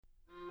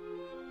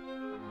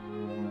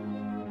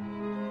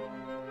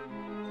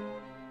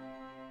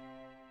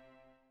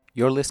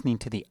You're listening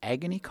to the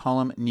Agony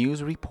Column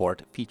News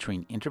Report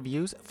featuring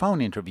interviews, phone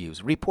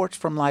interviews, reports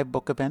from live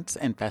book events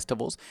and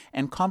festivals,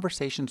 and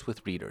conversations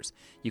with readers.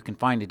 You can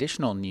find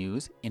additional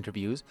news,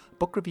 interviews,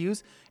 book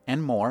reviews,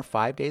 and more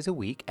 5 days a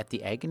week at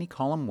the Agony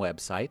Column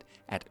website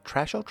at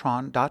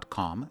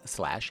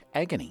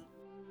trashotron.com/agony.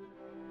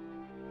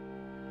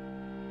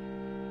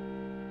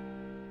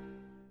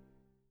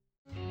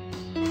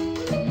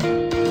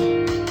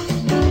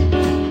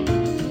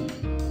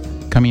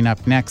 Coming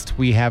up next,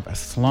 we have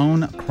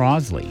Sloane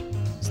Crosley.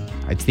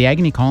 It's the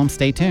Agony Column.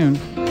 Stay tuned.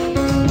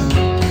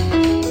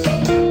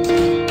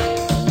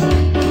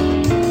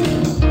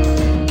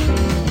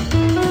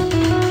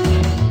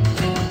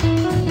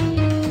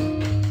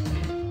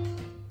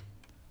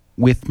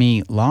 With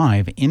me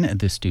live in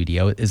the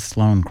studio is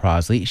Sloane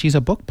Crosley. She's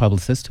a book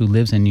publicist who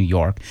lives in New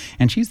York,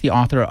 and she's the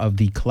author of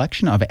the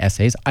collection of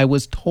essays, I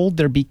Was Told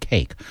There'd Be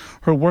Cake.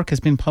 Her work has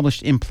been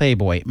published in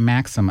Playboy,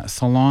 Maxim,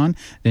 Salon,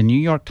 the New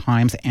York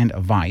Times, and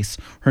Vice.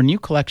 Her new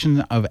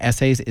collection of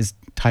essays is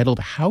titled,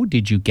 How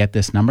Did You Get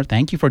This Number?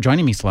 Thank you for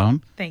joining me,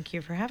 Sloane. Thank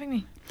you for having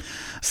me.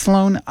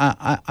 Sloane,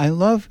 I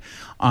love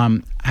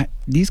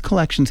these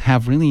collections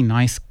have really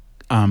nice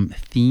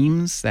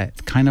themes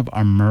that kind of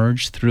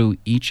emerge through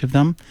each of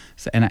them.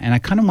 And I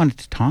kind of wanted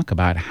to talk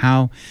about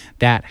how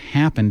that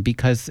happened,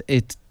 because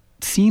it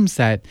seems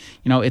that,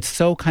 it's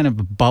so kind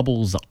of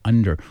bubbles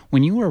under.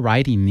 When you were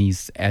writing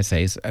these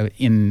essays I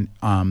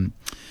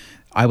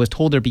Was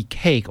Told There'd Be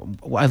Cake,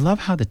 I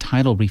love how the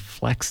title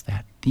reflects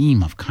that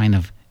theme of kind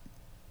of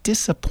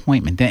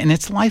disappointment. And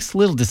it's life's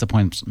little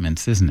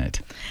disappointments, isn't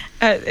it?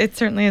 It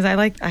certainly is.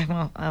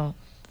 I'll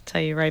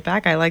tell you right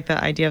back, I like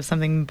the idea of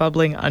something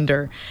bubbling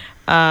under.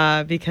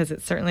 Because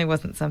it certainly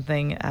wasn't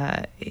something,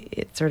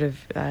 it sort of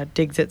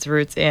digs its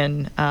roots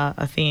in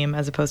a theme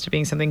as opposed to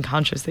being something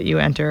conscious that you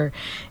enter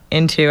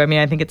into. I mean,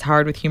 I think it's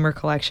hard with humor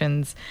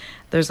collections.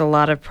 There's a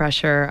lot of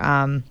pressure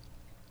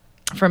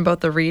from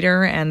both the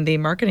reader and the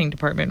marketing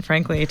department,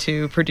 frankly,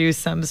 to produce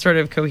some sort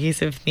of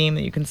cohesive theme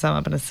that you can sum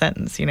up in a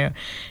sentence. David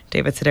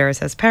Sedaris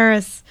has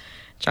Paris,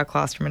 Chuck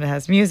Klosterman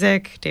has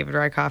music, David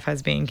Rykoff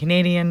has being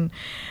Canadian.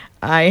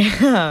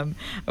 I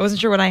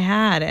wasn't sure what I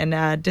had,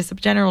 and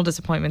general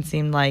disappointment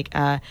seemed like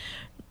kind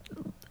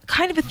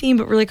of a theme,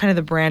 but really kind of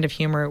the brand of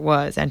humor it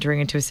was. Entering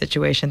into a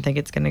situation, you think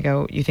it's going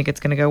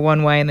to go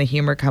one way, and the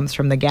humor comes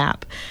from the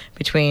gap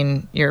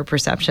between your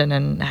perception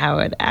and how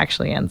it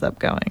actually ends up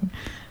going.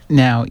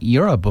 Now,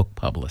 you're a book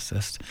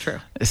publicist.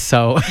 True.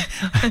 So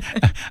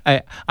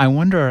I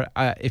wonder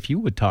if you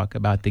would talk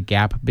about the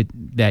gap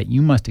that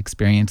you must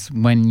experience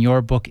when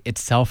your book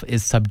itself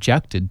is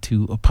subjected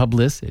to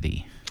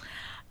publicity.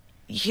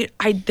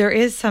 There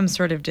is some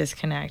sort of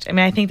disconnect. I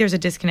mean, I think there's a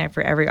disconnect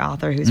for every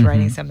author who's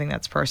writing something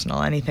that's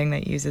personal. Anything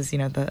that uses,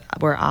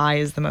 where I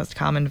is the most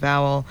common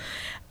vowel.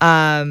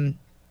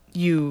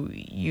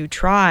 You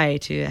try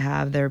to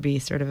have there be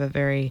sort of a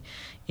very,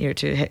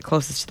 to hit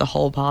closest to the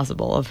whole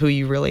possible of who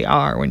you really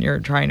are when you're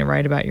trying to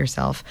write about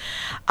yourself.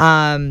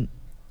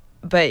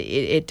 But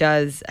it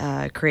does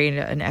create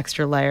an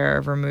extra layer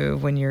of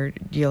remove when you're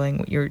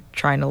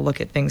trying to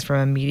look at things from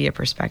a media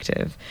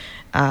perspective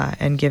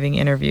and giving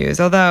interviews.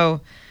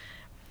 Although,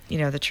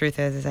 the truth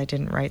is I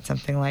didn't write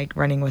something like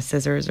Running with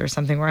Scissors or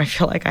something where I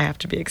feel like I have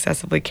to be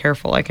excessively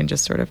careful. I can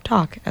just sort of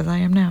talk as I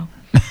am now.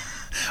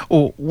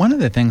 Well, one of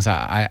the things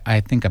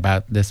I think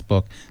about this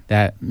book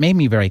that made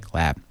me very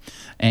glad,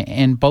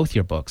 and both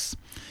your books,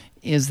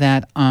 is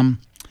that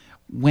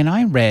when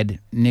I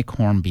read Nick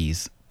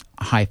Hornby's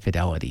High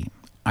Fidelity,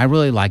 I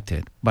really liked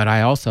it, but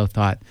I also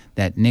thought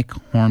that Nick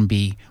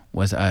Hornby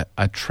was a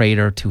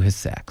traitor to his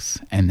sex,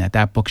 and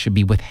that book should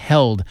be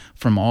withheld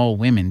from all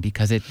women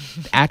because it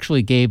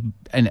actually gave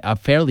a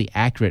fairly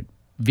accurate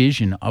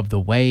vision of the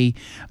way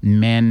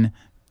men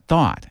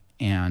thought.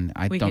 And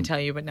we can tell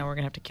you, but now we're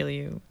going to have to kill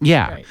you.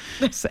 Yeah.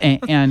 Right.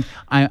 and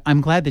I'm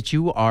glad that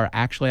you are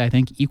actually, I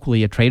think,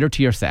 equally a traitor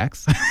to your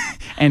sex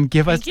and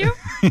give us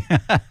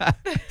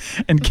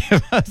and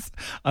give us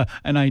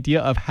an idea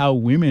of how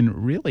women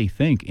really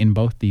think in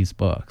both these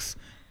books.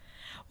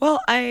 Well,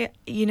 I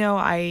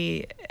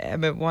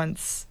am at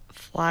once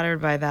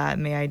flattered by that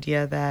and the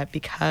idea that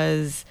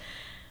because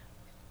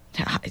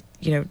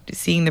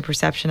seeing the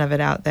perception of it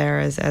out there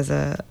as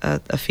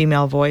a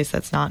female voice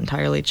that's not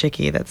entirely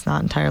chicky, that's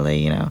not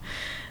entirely,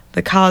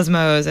 the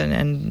cosmos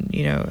and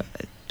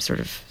sort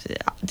of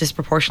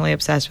disproportionately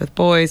obsessed with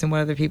boys and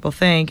what other people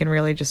think, and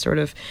really just sort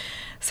of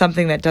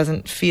something that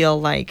doesn't feel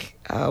like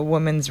a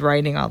woman's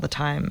writing all the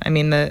time. I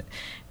mean, this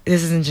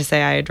isn't to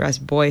say I address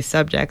boy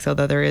subjects,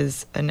 although there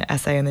is an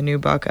essay in the new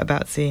book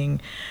about seeing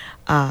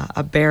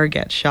a bear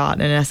get shot,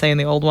 and an essay in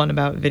the old one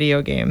about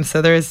video games.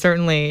 So there is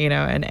certainly,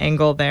 an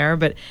angle there,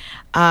 but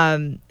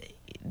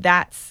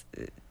that's,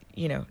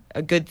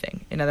 a good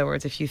thing. In other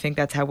words, if you think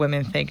that's how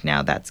women think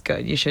now, that's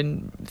good. You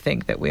shouldn't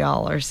think that we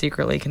all are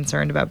secretly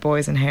concerned about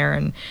boys and hair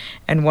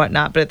and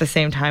whatnot. But at the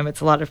same time,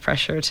 it's a lot of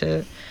pressure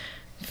to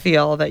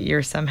feel that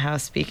you're somehow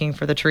speaking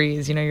for the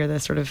trees. You're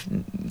the sort of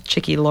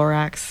Chicky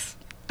Lorax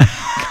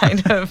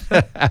kind of.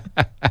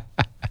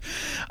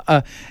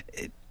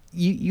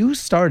 you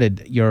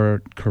started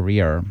your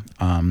career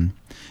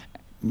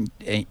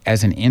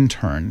as an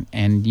intern,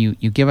 and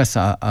you give us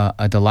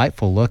a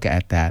delightful look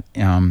at that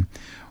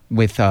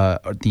with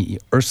the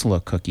Ursula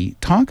cookie.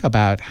 Talk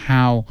about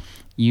how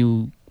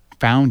you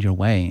found your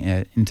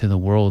way into the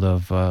world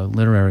of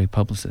literary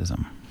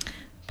publicism.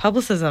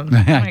 Publicism.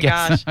 Oh my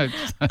gosh.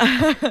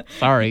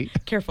 Sorry.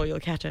 Careful, you'll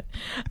catch it.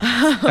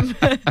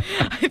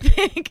 I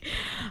think,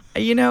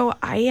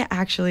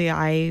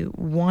 I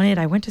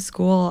went to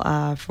school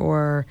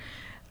for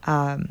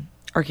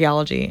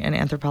archaeology and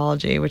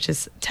anthropology, which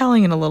is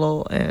telling in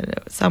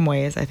some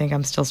ways. I think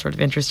I'm still sort of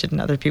interested in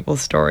other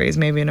people's stories,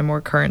 maybe in a more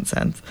current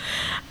sense,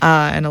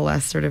 and a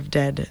less sort of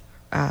dead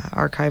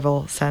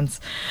archival sense.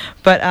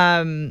 But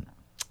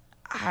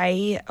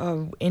I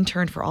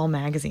interned for all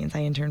magazines. I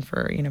interned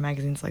for,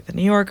 magazines like The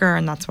New Yorker,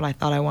 and that's what I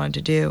thought I wanted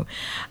to do.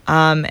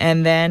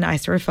 And then I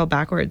sort of fell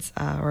backwards,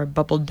 or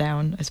bubbled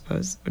down, I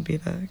suppose would be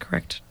the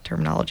correct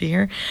terminology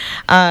here,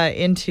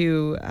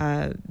 into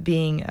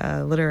being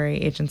a literary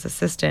agent's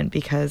assistant,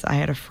 because I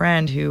had a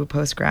friend who,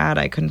 post-grad,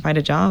 I couldn't find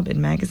a job in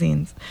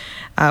magazines,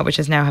 which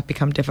has now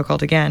become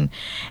difficult again.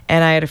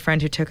 And I had a friend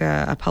who took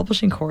a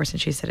publishing course, and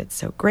she said, it's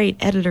so great.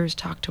 Editors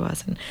talk to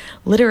us, and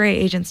literary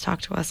agents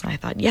talk to us. And I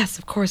thought, yes,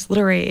 of course,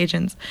 literary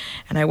agents.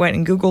 And I went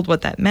and Googled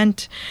what that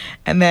meant.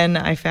 And then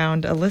I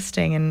found a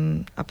listing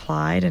and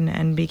applied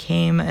and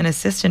became an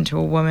assistant to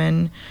a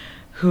woman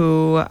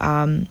who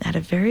had a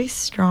very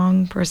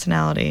strong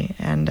personality.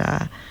 And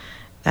that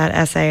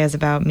essay is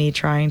about me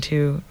trying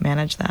to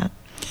manage that.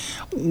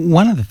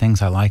 One of the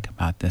things I like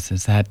about this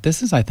is that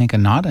this is, I think,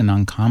 not an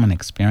uncommon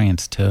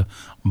experience to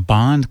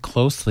bond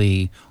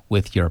closely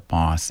with your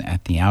boss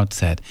at the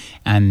outset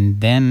and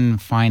then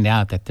find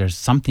out that there's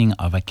something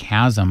of a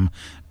chasm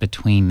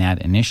between that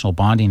initial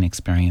bonding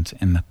experience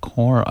and the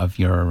core of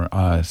your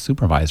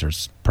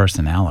supervisor's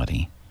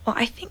personality. Well,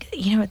 I think,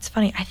 it's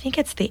funny. I think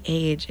it's the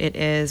age it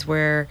is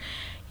where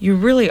you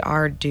really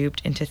are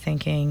duped into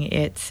thinking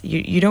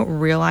you don't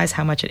realize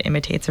how much it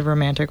imitates a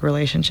romantic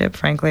relationship,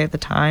 frankly, at the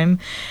time,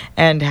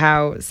 and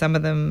how some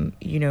of them,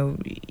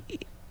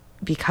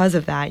 because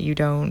of that, you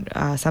don't,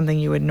 something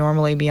you would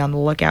normally be on the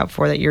lookout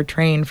for that you're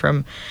trained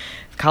from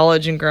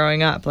college and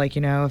growing up. Like,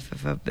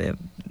 if a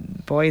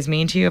boy is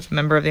mean to you, if a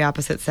member of the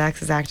opposite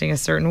sex is acting a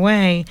certain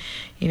way,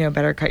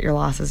 better cut your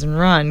losses and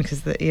run,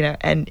 because,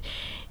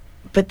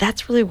 but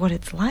that's really what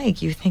it's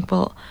like. You think,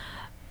 well,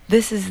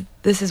 this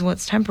is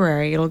what's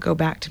temporary. It'll go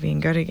back to being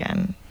good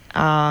again.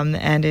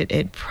 And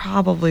it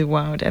probably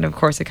won't. And of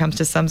course, it comes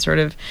to some sort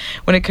of,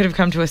 when it could have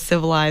come to a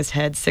civilized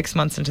head 6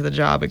 months into the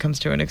job, it comes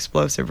to an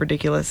explosive,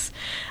 ridiculous,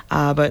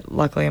 but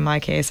luckily in my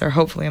case, or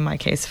hopefully in my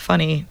case,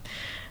 funny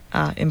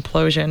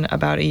implosion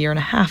about a year and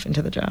a half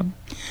into the job.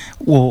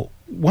 Well,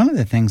 one of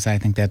the things I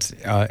think that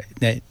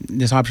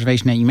this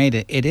observation that you made,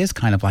 it is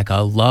kind of like a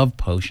love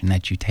potion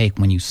that you take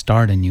when you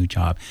start a new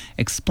job.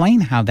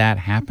 Explain how that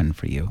happened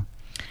for you.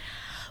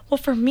 Well,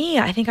 for me,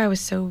 I think I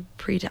was so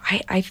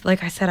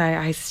like I said,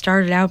 I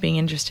started out being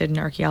interested in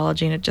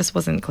archaeology, and it just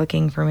wasn't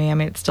clicking for me. I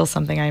mean, it's still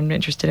something I'm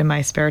interested in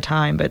my spare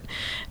time, but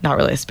not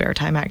really a spare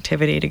time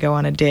activity to go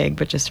on a dig,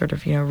 but just sort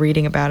of,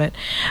 reading about it.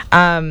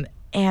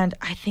 And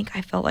I think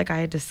I felt like I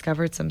had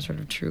discovered some sort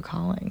of true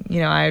calling.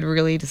 I had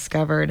really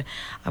discovered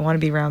I want to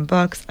be around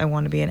books, I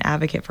want to be an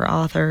advocate for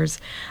authors,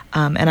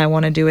 and I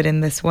want to do it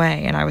in this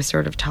way. And I was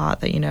sort of taught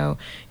that,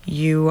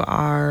 you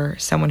are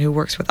someone who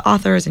works with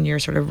authors, and you're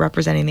sort of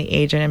representing the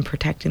agent and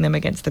protecting them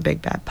against the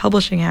big bad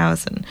publishing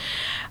house. And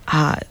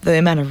the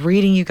amount of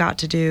reading you got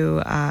to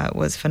do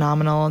was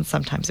phenomenal, and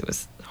sometimes it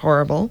was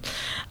horrible,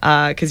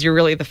 because you're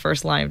really the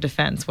first line of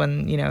defense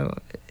when,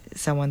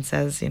 someone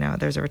says,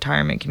 there's a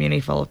retirement community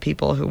full of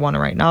people who want to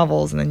write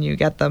novels, and then you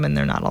get them and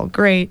they're not all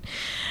great.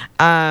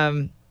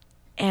 And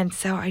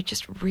so I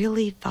just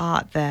really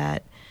thought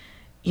that,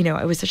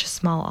 it was such a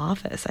small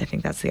office. I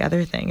think that's the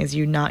other thing, is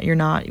you're not,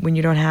 when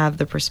you don't have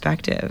the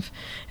perspective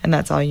and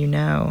that's all you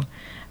know.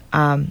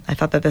 I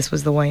thought that this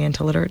was the way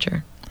into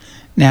literature.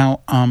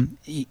 Now,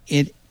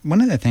 one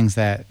of the things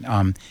that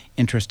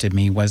interested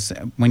me was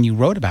when you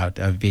wrote about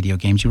video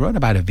games, you wrote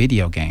about a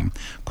video game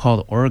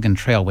called Oregon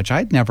Trail, which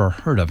I'd never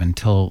heard of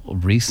until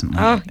recently.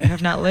 Oh, you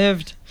have not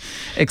lived.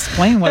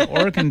 Explain what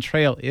Oregon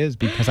Trail is,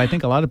 because I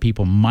think a lot of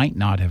people might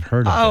not have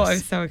heard of this. Oh, I'm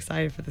so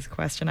excited for this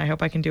question. I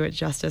hope I can do it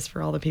justice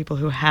for all the people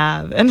who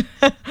have. And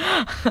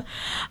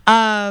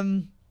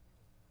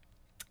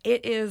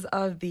it is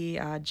of the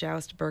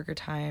Joust Burger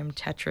Time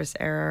Tetris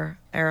era,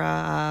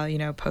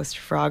 post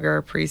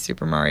Frogger, pre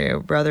Super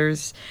Mario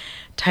Brothers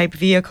type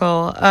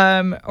vehicle.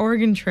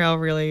 Oregon Trail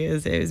really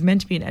is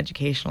meant to be an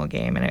educational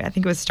game, and I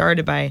think it was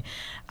started by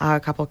a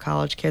couple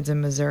college kids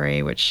in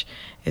Missouri, which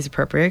is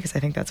appropriate because I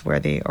think that's where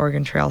the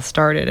Oregon Trail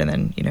started, and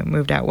then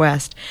moved out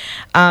west.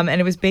 And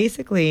it was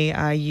basically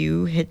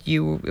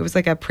it was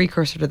like a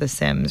precursor to The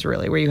Sims,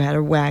 really, where you had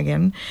a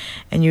wagon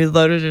and you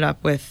loaded it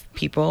up with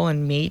people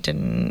and meat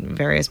and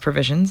various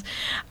provisions,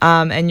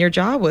 and your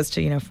job was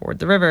to ford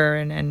the river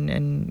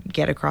and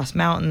get across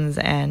mountains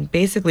and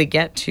basically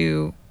get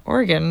to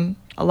Oregon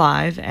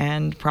alive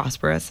and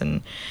prosperous,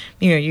 and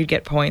you'd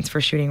get points for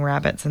shooting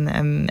rabbits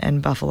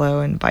and buffalo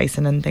and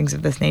bison and things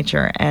of this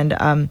nature. And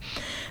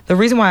the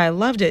reason why I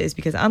loved it is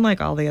because,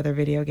 unlike all the other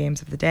video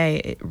games of the day,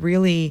 it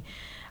really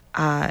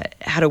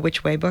had a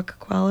Which Way book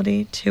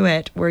quality to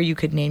it, where you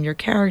could name your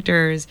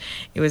characters.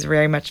 It was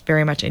very much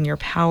in your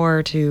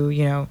power to,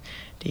 do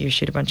you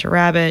shoot a bunch of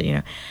rabbit,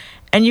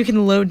 and you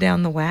can load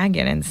down the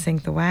wagon and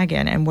sink the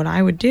wagon. And what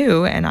I would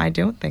do, and I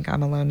don't think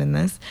I'm alone in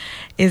this,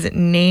 is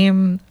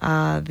name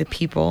the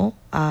people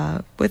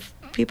with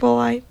people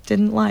I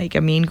didn't like.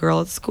 A mean girl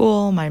at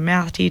school, my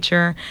math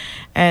teacher.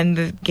 And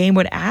the game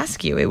would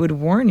ask you, it would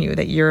warn you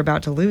that you're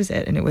about to lose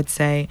it. And it would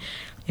say,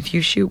 if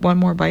you shoot one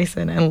more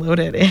bison and load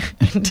it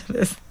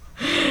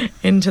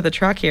into the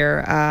truck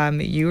here,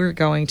 you are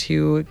going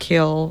to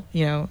kill,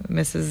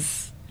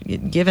 Mrs.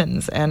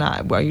 Givens, and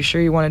are you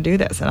sure you want to do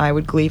this? And I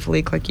would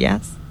gleefully click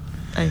yes,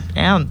 I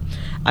am.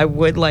 I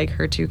would like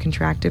her to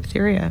contract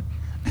diphtheria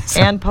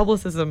and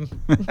publicism.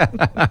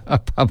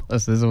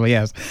 Publicism,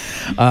 yes.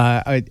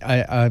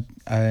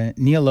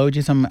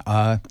 Neologism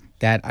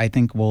that I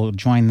think will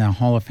join the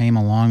Hall of Fame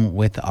along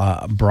with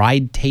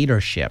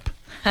bride-tatorship.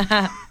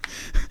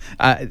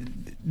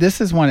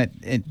 This is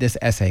this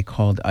essay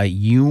called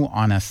 "You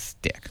on a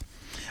Stick."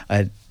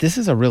 This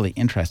is a really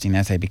interesting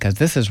essay because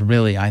this is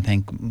really, I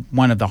think,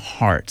 one of the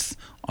hearts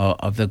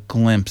of the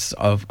glimpse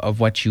of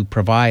what you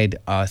provide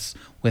us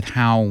with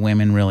how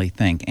women really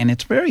think. And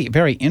it's very,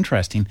 very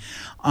interesting.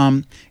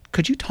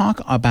 Could you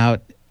talk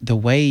about the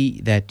way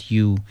that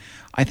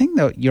I think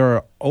that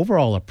your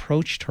overall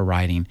approach to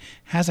writing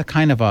has a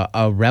kind of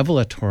a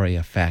revelatory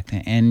effect,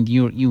 and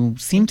you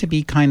seem to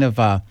be kind of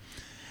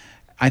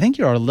I think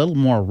you're a little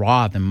more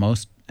raw than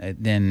most, I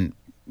don't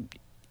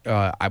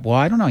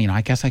know.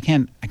 I guess I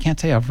can't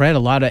say I've read a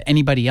lot of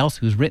anybody else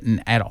who's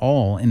written at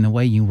all in the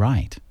way you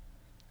write.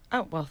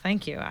 Oh, well,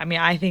 thank you. I mean,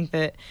 I think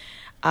that,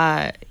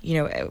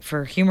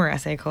 for humor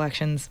essay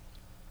collections,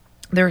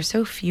 there are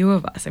so few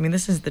of us. I mean,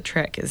 this is the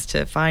trick, is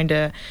to find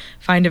a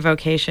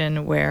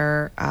vocation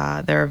where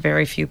there are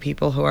very few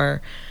people who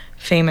are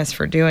famous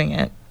for doing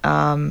it.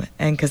 And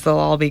because they'll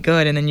all be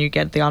good, and then you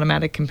get the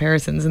automatic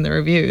comparisons in the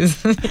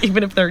reviews,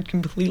 even if they're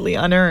completely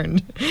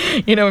unearned.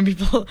 When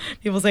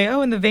people say,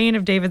 "Oh, in the vein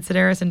of David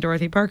Sedaris and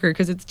Dorothy Parker,"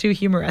 because it's two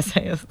humor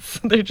essayists,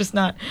 they're just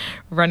not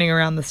running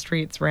around the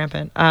streets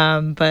rampant.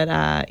 But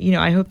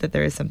I hope that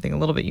there is something a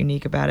little bit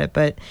unique about it.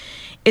 But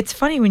it's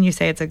funny when you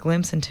say it's a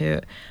glimpse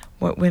into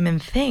what women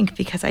think,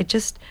 because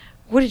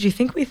what did you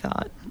think we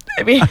thought?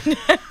 I mean,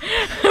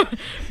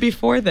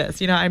 before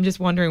this, I'm just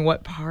wondering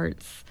what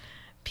parts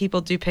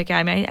people do pick out.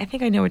 I mean, I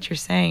think I know what you're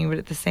saying, but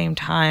at the same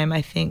time,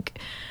 I think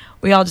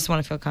we all just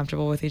want to feel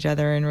comfortable with each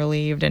other and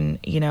relieved. And,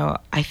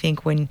 I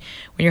think when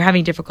you're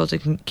having difficulty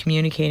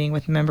communicating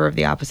with a member of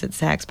the opposite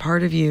sex,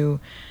 part of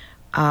you,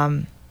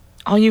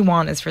 all you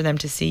want is for them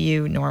to see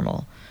you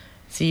normal.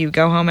 See you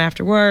go home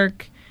after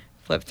work,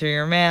 flip through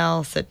your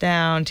mail, sit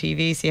down,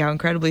 TV, see how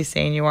incredibly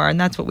sane you are. And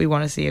that's what we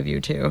want to see of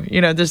you too.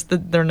 Just the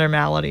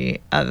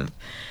normality of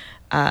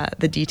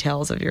the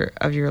details of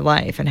your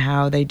life and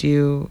how they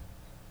do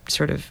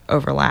sort of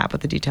overlap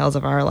with the details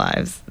of our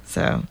lives.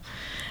 So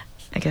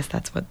I guess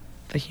that's what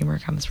the humor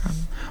comes from.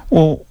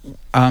 Well,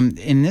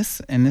 in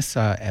this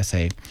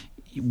essay,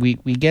 we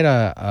get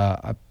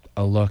a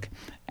look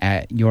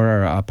at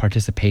your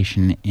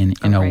participation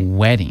in a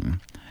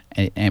wedding,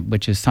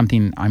 which is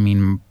something, I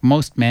mean,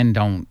 most men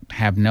don't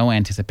have no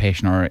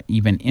anticipation or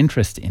even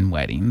interest in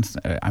weddings.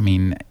 I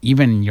mean,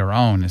 even your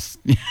own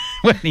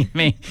wedding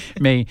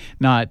may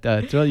not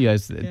thrill you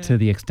to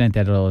the extent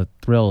that it'll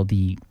thrill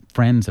the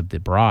friends of the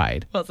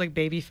bride. Well, it's like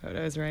baby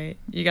photos, right?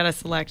 You got to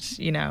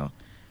select,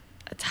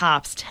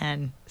 tops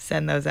 10,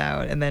 send those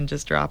out, and then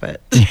just drop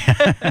it.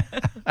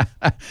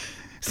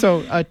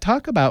 So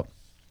talk about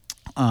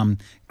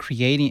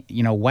creating,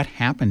 what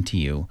happened to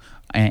you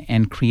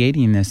and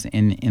creating this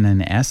in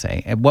an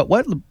essay.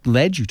 What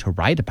led you to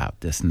write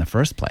about this in the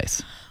first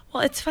place?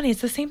 Well, it's funny.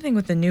 It's the same thing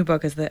with the new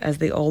book as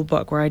the old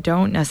book, where I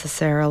don't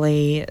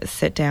necessarily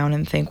sit down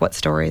and think, what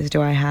stories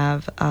do I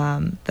have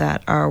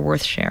that are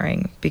worth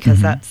sharing?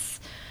 Because that's,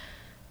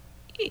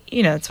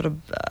 it's sort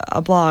of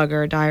a blog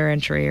or a diary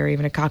entry or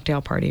even a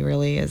cocktail party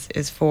really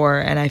is for.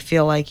 And I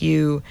feel like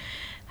you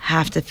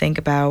have to think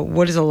about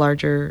what is a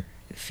larger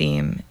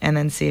theme and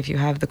then see if you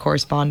have the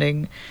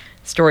corresponding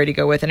story to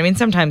go with. And I mean,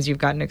 sometimes you've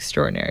got an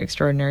extraordinary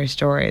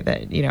story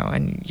that,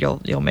 and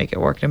you'll make it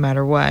work no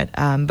matter what.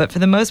 But for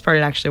the most part,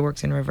 it actually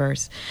works in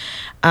reverse.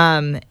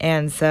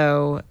 And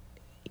so,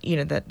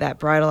 that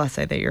bridal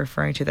essay that you're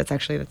referring to, that's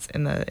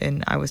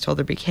in I Was Told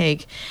There'd Be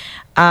Cake.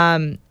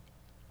 I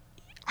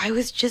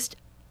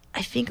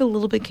think a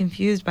little bit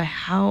confused by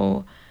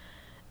how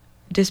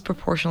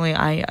disproportionately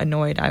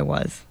annoyed I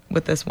was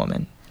with this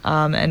woman.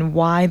 and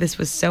why this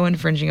was so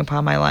infringing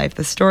upon my life.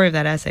 The story of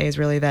that essay is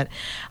really that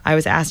I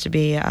was asked to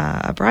be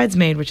a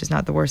bridesmaid, which is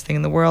not the worst thing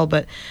in the world,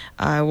 but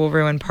I will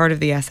ruin part of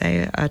the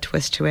essay, a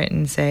twist to it,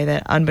 and say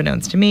that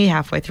unbeknownst to me,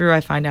 halfway through,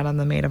 I find out I'm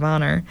the maid of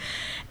honor,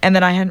 and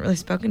that I hadn't really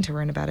spoken to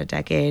her in about a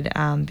decade,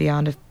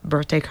 beyond a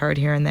birthday card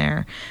here and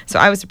there. So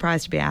I was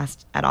surprised to be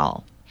asked at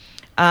all.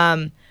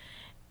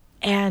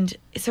 And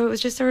so it was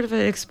just sort of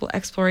an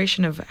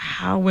exploration of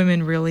how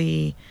women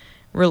really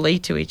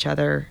relate to each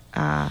other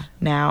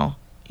now,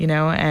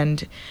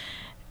 and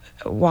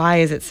why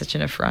is it such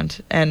an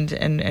affront,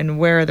 and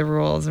where are the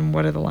rules and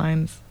what are the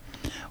lines?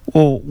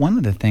 Well, one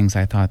of the things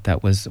I thought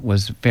that was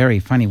very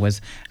funny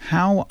was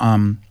how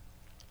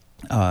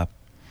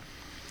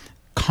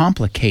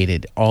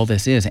complicated all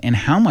this is and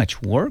how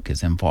much work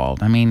is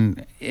involved. I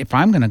mean, if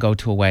I'm going to go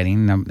to a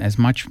wedding, as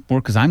much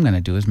work as I'm going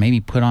to do is maybe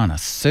put on a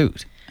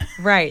suit.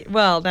 Right.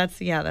 Well,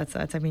 that's.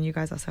 I mean, you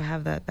guys also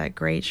have that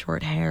great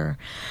short hair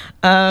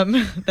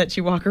that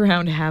you walk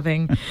around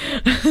having.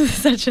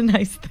 Such a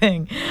nice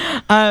thing.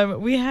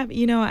 We have,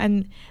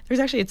 and there's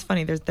actually, it's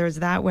funny. There's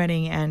that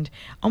wedding, and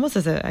almost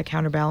as a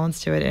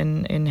counterbalance to it.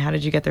 In How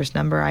Did You Get This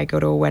Number? I go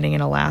to a wedding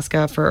in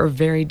Alaska for a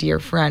very dear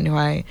friend who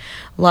I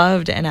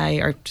loved and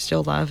I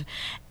still love,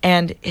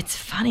 and it's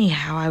funny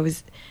how I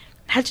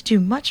had to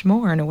do much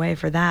more in a way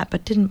for that,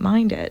 but didn't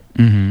mind it.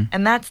 Mm-hmm.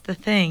 And that's the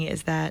thing,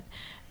 is that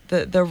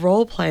the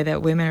role play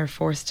that women are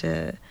forced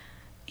to,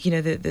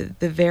 the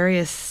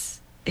various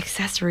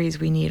accessories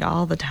we need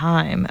all the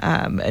time,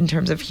 in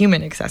terms of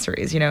human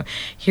accessories.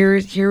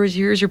 Here's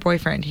your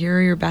boyfriend, here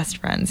are your best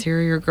friends, here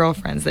are your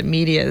girlfriends that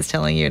media is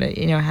telling you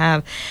to,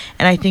 have.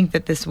 And I think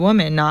that this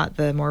woman, not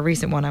the more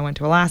recent one I went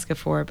to Alaska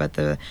for, but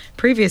the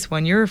previous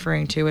one you're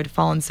referring to, had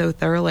fallen so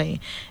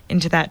thoroughly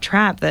into that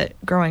trap that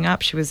growing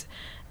up she was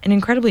an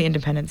incredibly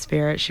independent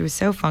spirit. She was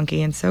so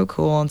funky and so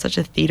cool and such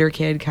a theater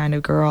kid kind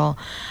of girl.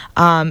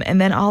 And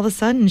then all of a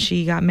sudden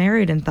she got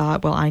married and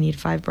thought, well, I need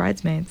 5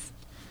 bridesmaids.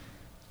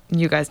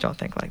 You guys don't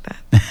think like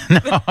that.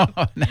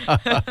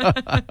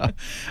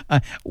 No.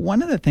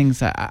 One of the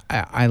things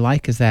I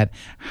like is that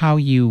how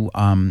you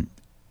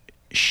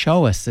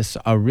show us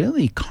a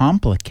really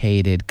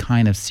complicated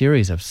kind of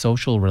series of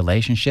social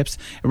relationships.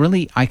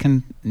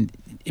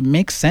 It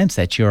makes sense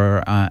that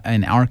you're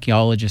an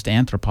archaeologist,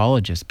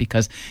 anthropologist,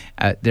 because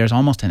there's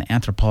almost an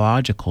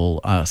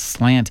anthropological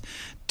slant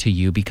to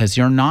you, because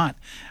you're not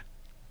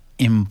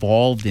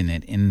involved in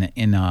it in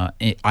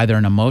either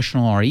an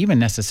emotional or even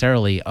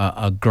necessarily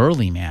a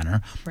girly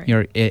manner.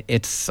 Right.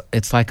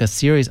 It's like a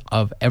series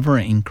of ever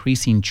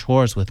increasing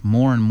chores with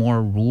more and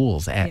more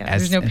rules.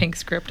 There's no pink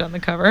script on the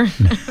cover.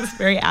 I was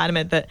very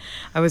adamant that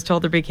I was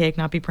told the brie cake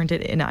not be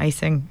printed in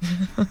icing.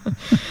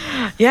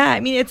 Yeah, I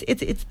mean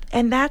it's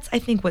and that's, I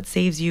think, what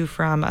saves you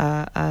from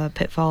a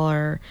pitfall,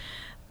 or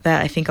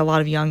that I think a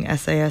lot of young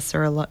essayists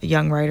or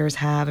young writers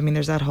have. I mean,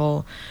 there's that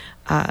whole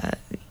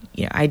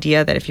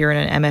idea that if you're in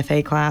an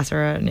MFA class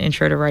or an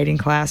intro to writing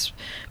class,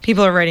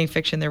 people are writing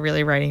fiction, they're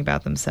really writing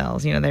about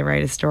themselves. They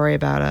write a story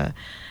about a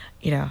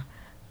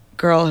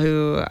girl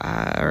who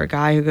or a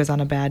guy who goes on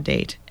a bad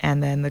date,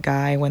 and then the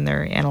guy, when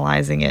they're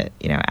analyzing it,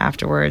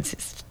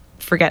 afterwards,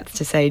 forgets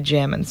to say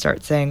Jim and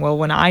starts saying, well,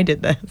 when I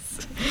did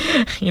this,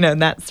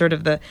 and that's sort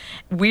of the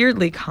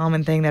weirdly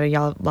common thing that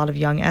a lot of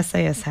young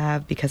essayists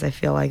have, because I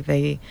feel like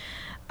they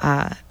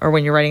or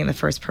when you're writing in the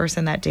first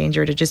person, that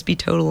danger to just be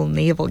total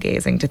navel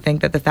gazing, to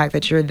think that the fact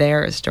that you're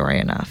there is story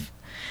enough.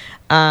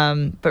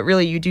 But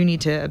really, you do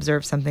need to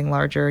observe something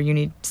larger. You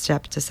need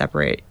to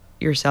separate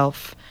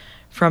yourself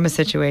from a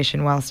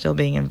situation while still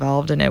being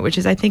involved in it, which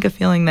is, I think, a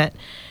feeling that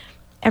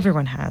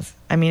everyone has.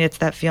 I mean, it's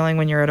that feeling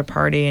when you're at a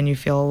party and you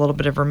feel a little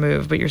bit of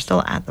remove, but you're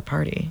still at the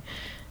party,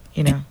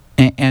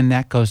 And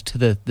that goes to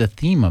the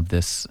theme of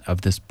this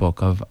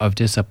book of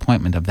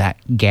disappointment, of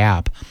that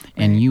gap,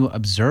 and you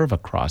observe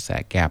across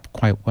that gap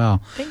quite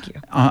well. Thank you.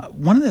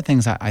 One of the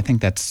things I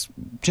think that's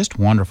just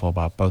wonderful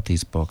about both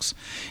these books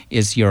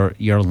is your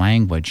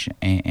language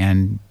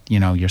and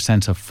your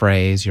sense of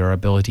phrase, your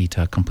ability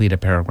to complete a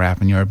paragraph,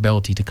 and your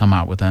ability to come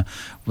out with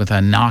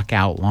a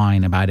knockout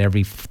line about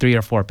every 3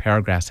 or 4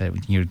 paragraphs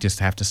that you just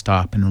have to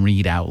stop and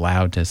read out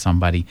loud to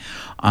somebody.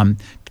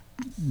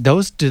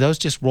 Do those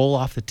just roll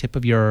off the tip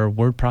of your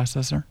word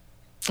processor?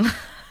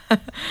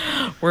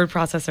 Word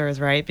processor is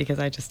right, because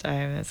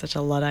I'm such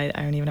a Luddite.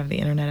 I don't even have the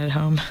internet at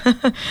home.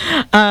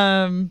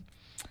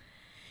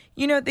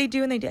 They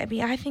do and they do. I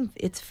mean, I think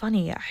it's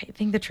funny. I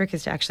think the trick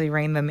is to actually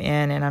rein them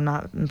in, and I'm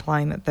not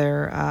implying that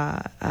they're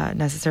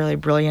necessarily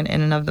brilliant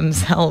in and of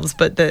themselves,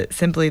 but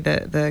simply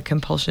the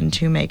compulsion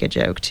to make a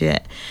joke, to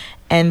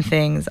end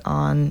things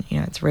on,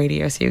 it's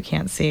radio so you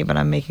can't see, but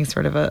I'm making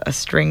sort of a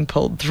string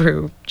pulled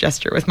through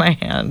gesture with my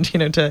hand,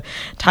 to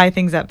tie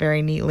things up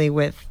very neatly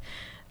with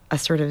a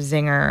sort of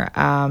zinger.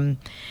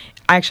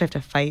 I actually have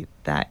to fight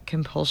that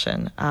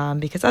compulsion,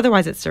 because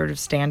otherwise it's sort of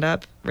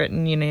stand-up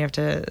written. You have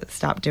to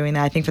stop doing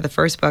that. I think for the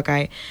first book,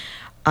 I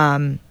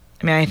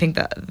I mean, I think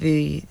that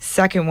the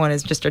second one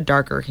is just a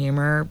darker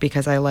humor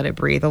because I let it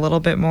breathe a little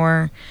bit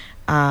more.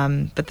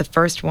 But the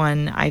first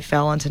one, I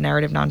fell into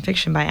narrative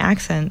nonfiction by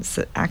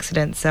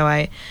accident. So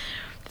I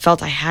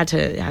felt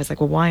I was like,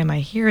 well, why am I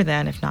here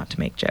then if not to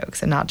make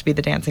jokes and not to be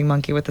the dancing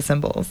monkey with the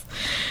cymbals?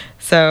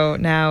 So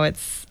now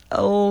it's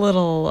a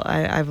little,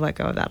 I've let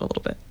go of that a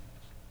little bit.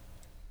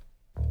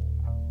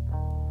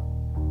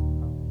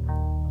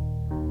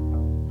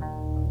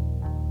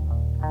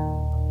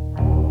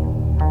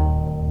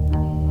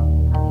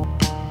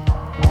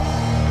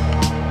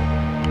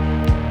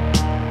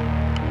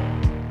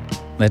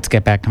 Let's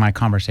get back to my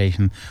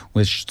conversation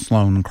with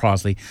Sloane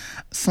Crosley.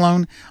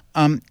 Sloane,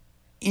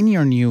 in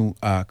your new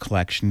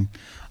collection,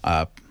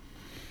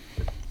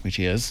 which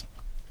is...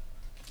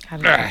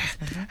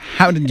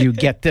 How did you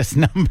get this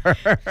number?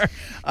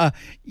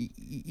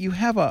 You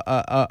have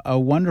a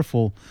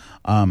wonderful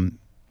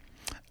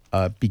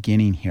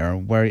beginning here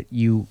where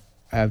you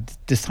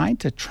decide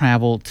to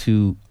travel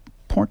to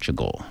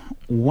Portugal.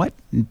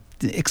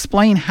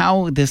 Explain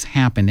how this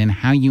happened and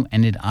how you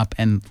ended up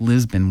in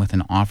Lisbon with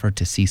an offer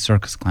to see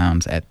circus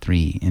clowns at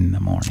 3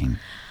 a.m.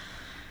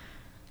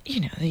 You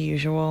know, the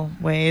usual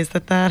ways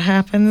that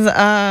happens.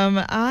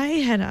 I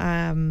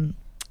had,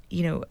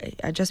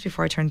 just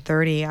before I turned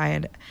 30, I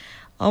had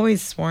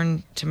always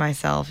sworn to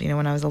myself,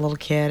 when I was a little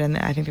kid, and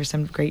I think there's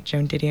some great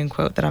Joan Didion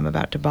quote that I'm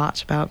about to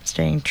botch about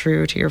staying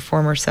true to your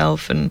former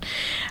self. And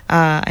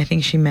I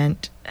think she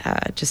meant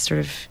just sort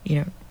of,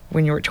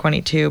 when you were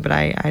 22, but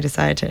I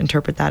decided to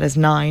interpret that as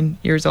 9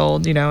 years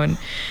old, and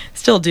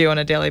still do on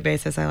a daily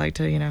basis. I like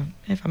to,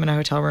 if I'm in a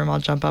hotel room, I'll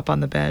jump up on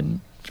the bed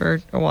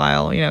for a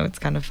while, it's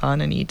kind of fun,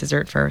 and eat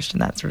dessert first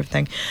and that sort of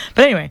thing.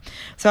 But anyway,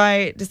 so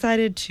I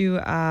decided to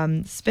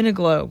spin a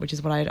globe, which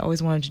is what I'd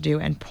always wanted to do,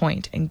 and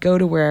point and go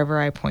to wherever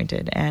I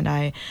pointed. And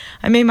I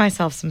made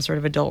myself some sort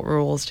of adult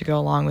rules to go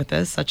along with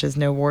this, such as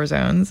no war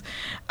zones.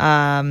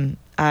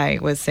 I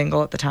was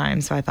single at the time,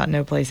 so I thought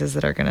no places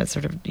that are going to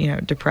sort of,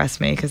 depress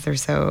me because they're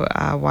so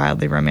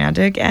wildly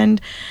romantic,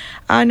 and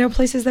no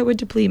places that would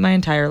deplete my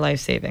entire life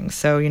savings.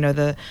 So,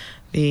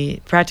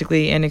 the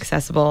practically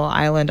inaccessible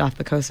island off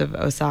the coast of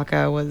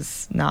Osaka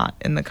was not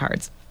in the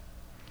cards.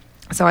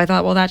 So I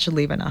thought, well, that should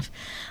leave enough.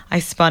 I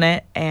spun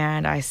it,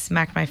 and I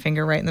smacked my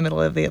finger right in the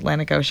middle of the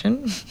Atlantic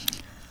Ocean.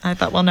 I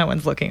thought, well, no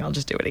one's looking. I'll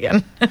just do it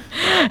again.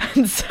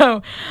 And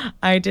so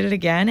I did it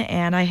again,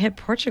 and I hit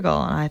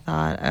Portugal. And I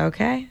thought,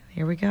 okay,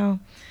 here we go.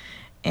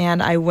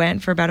 And I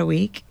went for about a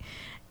week,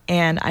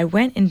 and I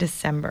went in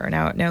December.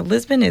 Now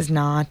Lisbon is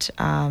not,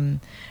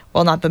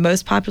 not the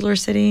most popular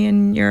city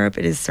in Europe.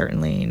 It is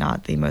certainly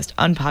not the most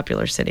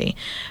unpopular city.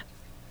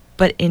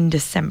 But in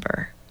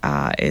December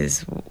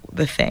is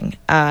the thing.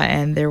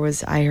 And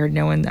I heard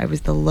no one, I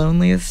was the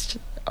loneliest,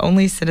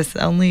 only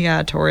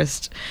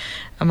tourist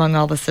among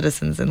all the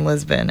citizens in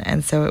Lisbon.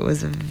 And so it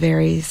was a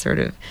very sort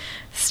of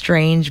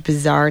strange,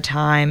 bizarre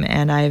time.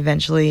 And I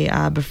eventually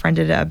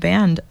befriended a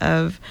band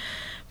of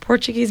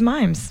Portuguese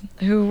mimes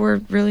who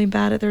were really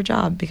bad at their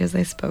job because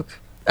they spoke,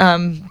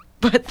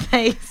 but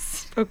they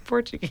spoke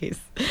Portuguese.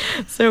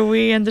 So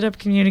we ended up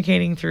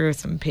communicating through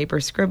some paper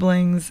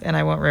scribblings, and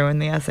I won't ruin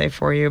the essay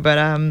for you, but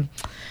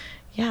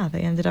they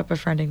ended up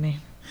befriending me.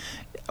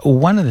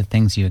 One of the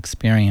things you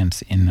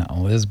experience in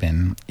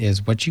Lisbon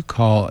is what you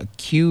call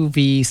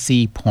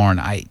QVC porn.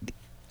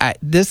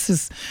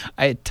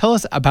 Tell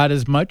us about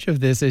as much of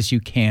this as you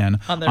can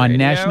on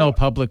National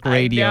Public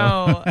Radio.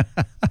 I know.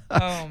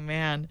 Oh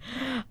man.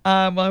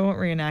 Well, I won't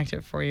reenact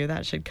it for you.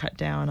 That should cut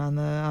down on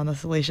the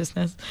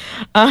salaciousness.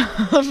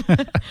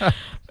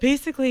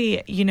 Basically,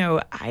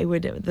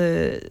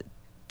 the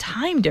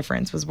time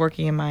difference was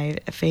working in my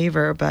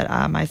favor, but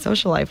my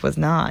social life was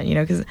not,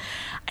 because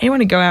I didn't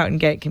want to go out and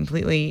get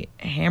completely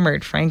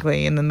hammered,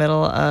 frankly, in the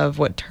middle of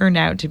what turned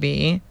out to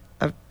be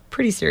a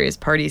pretty serious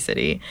party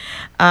city.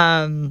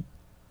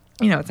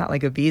 It's not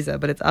like Ibiza,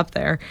 but it's up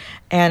there.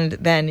 And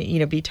then,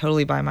 be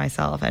totally by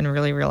myself and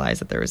really realize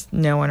that there was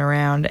no one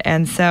around.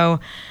 And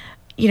so,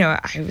 I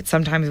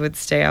would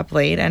stay up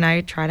late, and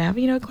I try to have,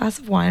 a glass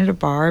of wine at a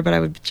bar, but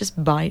I would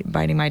just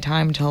biding my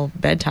time until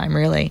bedtime,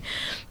 really.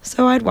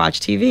 So I'd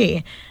watch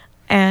TV.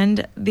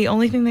 And the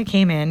only thing that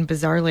came in,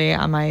 bizarrely,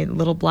 on my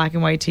little black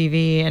and white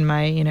TV in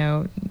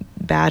my,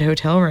 bad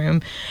hotel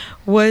room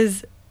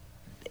was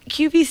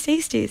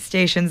QVC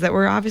stations that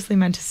were obviously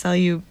meant to sell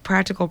you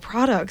practical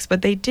products,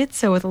 but they did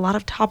so with a lot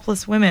of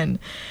topless women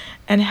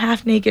and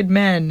half-naked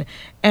men,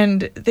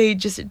 and they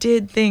just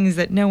did things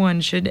that no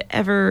one should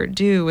ever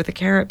do with a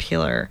carrot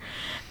peeler.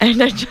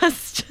 And I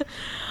just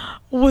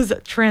was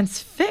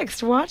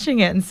transfixed watching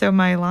it. And so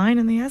my line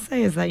in the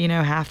essay is that,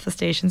 half the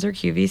stations are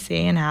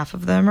QVC and half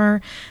of them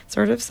are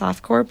sort of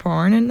softcore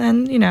porn, and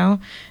then,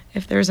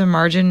 if there's a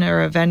margin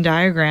or a Venn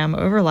diagram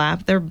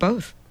overlap, they're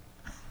both.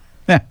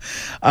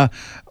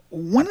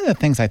 One of the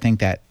things I think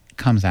that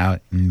comes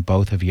out in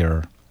both of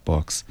your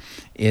books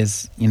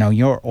is,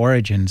 your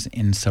origins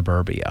in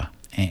suburbia.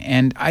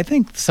 And I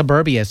think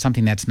suburbia is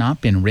something that's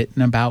not been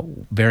written about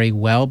very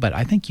well, but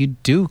I think you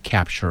do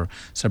capture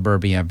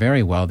suburbia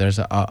very well. There's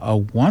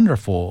a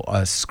wonderful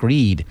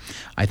screed.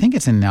 I think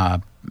it's in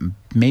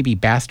maybe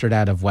Bastard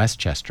Out of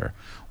Westchester,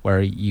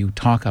 where you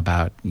talk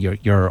about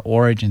your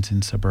origins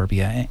in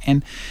suburbia.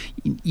 And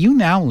you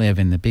now live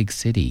in the big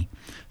city.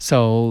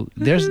 So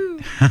there's,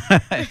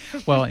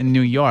 well, in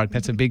New York,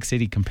 that's a big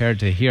city compared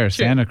to here,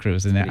 Santa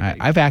Cruz. And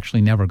I've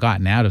actually never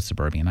gotten out of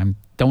suburbia, and I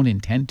don't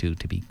intend to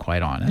be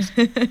quite honest.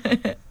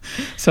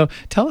 So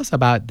tell us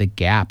about the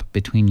gap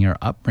between your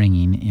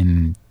upbringing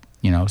in,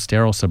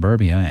 sterile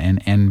suburbia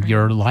and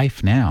your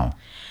life now.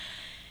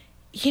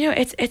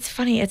 It's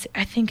funny.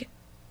 I think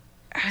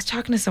I was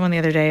talking to someone the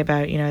other day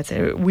about, it's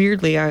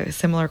weirdly a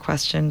similar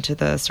question to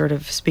the sort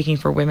of speaking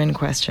for women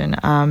question,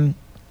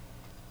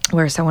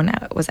 where someone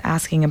was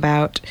asking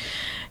about,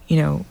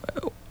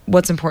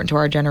 what's important to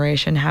our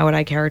generation. How would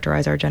I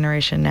characterize our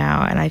generation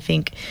now? And I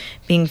think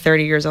being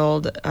 30 years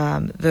old,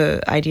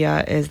 the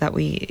idea is that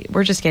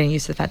we're just getting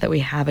used to the fact that we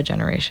have a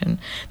generation,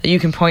 that you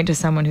can point to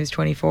someone who's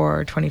 24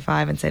 or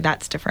 25 and say,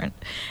 that's different.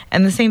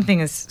 And the same thing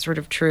is sort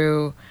of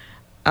true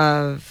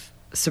of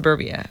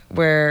suburbia,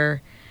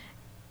 where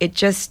it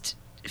just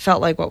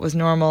felt like what was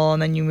normal,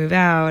 and then you move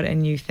out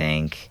and you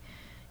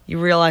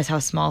realize how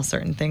small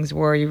certain things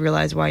were. You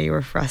realize why you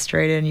were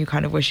frustrated, and you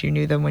kind of wish you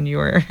knew them when you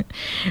were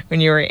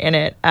in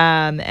it.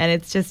 And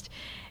it's just,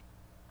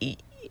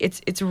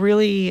 it's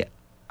really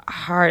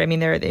hard. I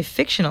mean,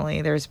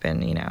 fictionally, there's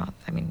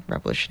been,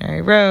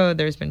 Revolutionary Road.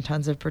 There's been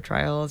tons of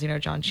portrayals,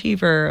 John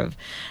Cheever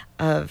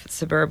of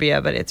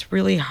suburbia, but it's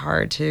really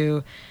hard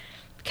to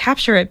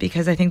capture it,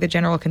 because I think the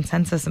general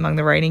consensus among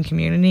the writing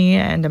community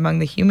and among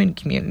the human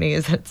community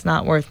is that it's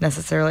not worth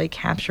necessarily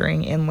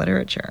capturing in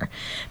literature,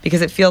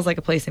 because it feels like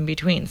a place in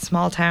between.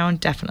 Small town,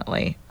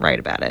 definitely write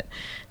about it.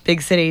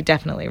 Big city,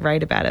 definitely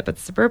write about it. But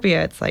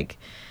suburbia, it's like,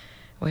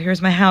 well,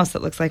 here's my house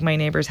that looks like my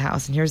neighbor's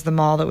house, and here's the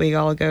mall that we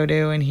all go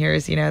to, and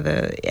here's and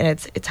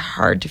it's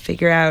hard to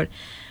figure out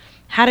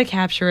how to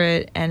capture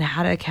it, and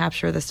how to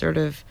capture the sort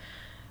of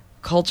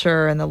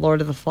culture and the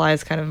Lord of the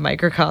Flies kind of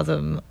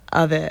microcosm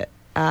of it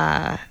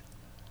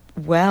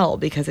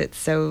because it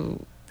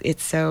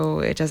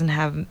doesn't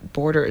have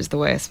borders the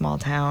way a small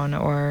town,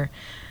 or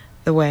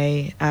the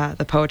way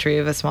the poetry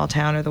of a small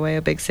town, or the way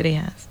a big city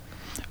has.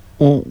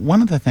 Well,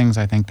 one of the things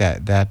I think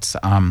that's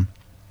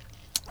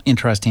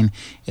interesting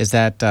is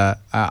that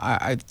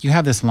you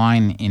have this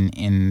line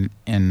in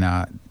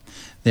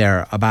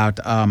there about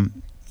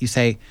you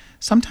say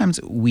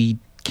sometimes we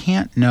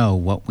can't know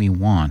what we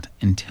want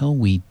until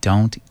we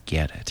don't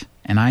get it.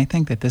 And I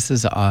think that this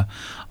is a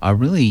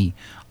really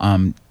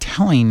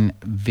telling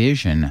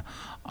vision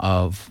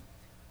of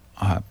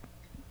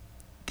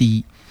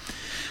the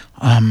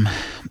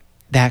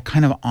that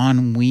kind of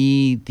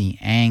ennui, the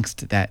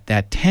angst,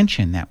 that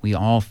tension that we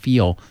all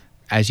feel,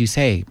 as you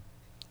say,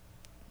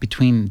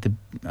 between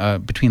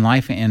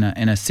life in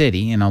a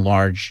city, in a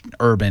large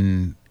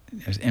urban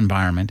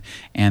environment,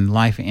 and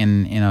life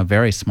in a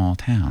very small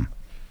town.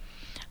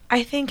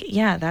 I think,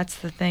 that's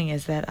the thing,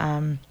 is that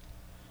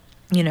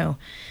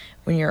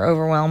when you're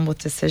overwhelmed with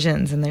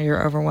decisions, and then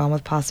you're overwhelmed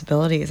with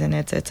possibilities, and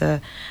it's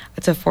a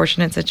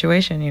fortunate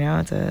situation,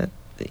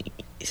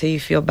 so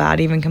you feel bad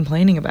even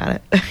complaining about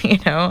it.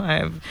 I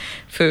have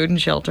food and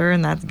shelter,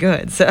 and that's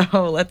good. So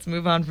let's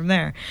move on from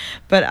there.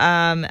 But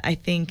I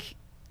think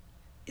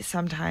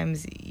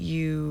sometimes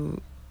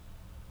you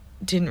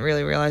didn't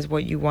really realize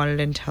what you wanted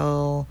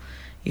until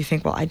you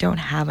think, well, I don't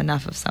have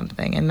enough of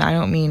something. And I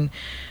don't mean,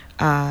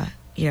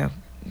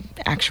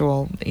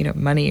 actual,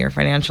 money or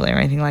financially or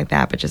anything like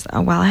that, but just,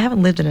 I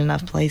haven't lived in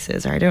enough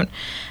places, or I don't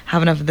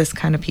have enough of this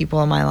kind of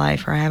people in my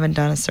life, or I haven't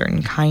done a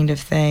certain kind of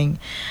thing.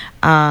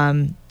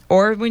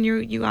 Or when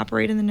you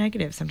operate in the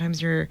negative,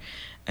 sometimes you're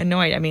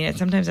annoyed. I mean,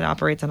 sometimes it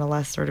operates on a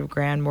less sort of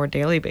grand, more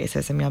daily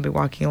basis. I mean, I'll be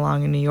walking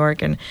along in New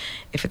York, and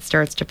if it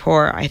starts to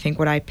pour, I think,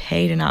 would I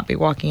pay to not be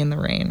walking in the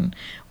rain?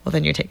 Well,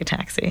 then you take a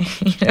taxi.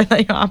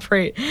 You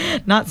operate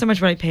not so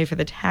much what I pay for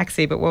the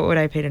taxi, but what would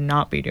I pay to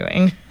not be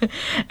doing?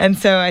 And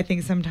so I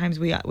think sometimes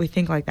we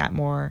think like that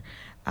more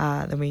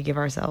than we give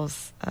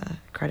ourselves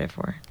credit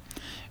for.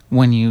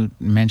 When you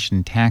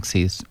mention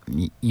taxis,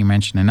 you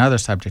mentioned another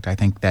subject, I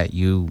think, that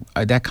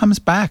that comes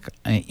back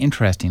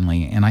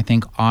interestingly, and I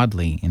think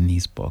oddly in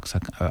these books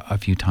a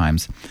few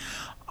times.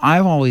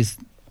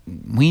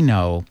 We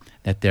know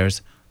that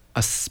there's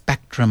a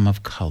spectrum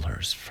of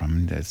colors,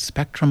 from the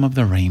spectrum of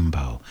the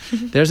rainbow.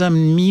 There's a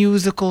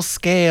musical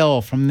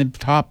scale from the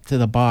top to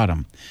the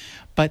bottom.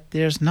 But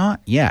there's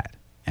not yet,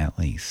 at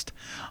least,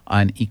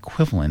 an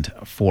equivalent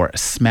for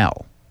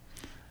smell.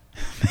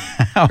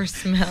 For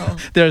smell.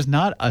 There's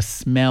not a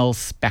smell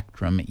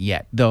spectrum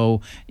yet,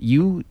 though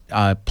you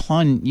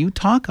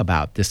talk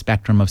about the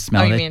spectrum of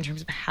smell. Oh, you mean in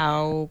terms of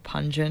how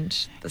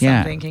pungent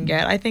something can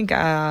get? I think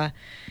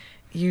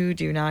you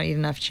do not eat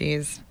enough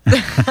cheese.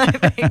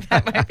 I think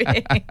that might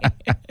be.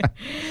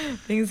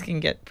 Things can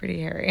get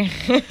pretty hairy.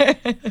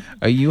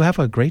 You have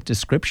a great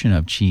description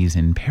of cheese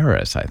in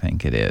Paris, I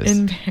think it is.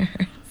 In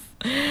Paris.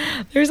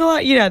 There's a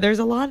lot. There's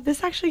a lot.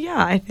 This actually,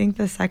 I think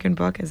the second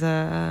book is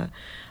a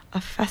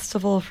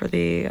festival for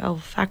the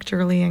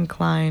olfactorily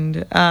inclined.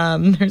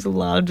 There's a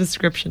lot of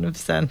description of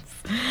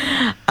scents.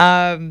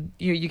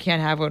 You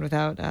can't have one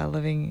without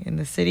living in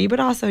the city, but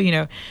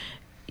also,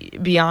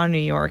 beyond New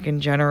York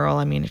in general,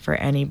 I mean, for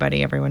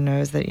anybody, everyone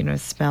knows that,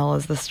 smell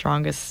is the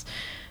strongest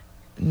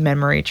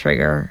memory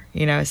trigger.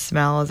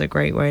 Smell is a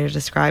great way to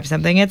describe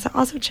something. It's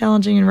also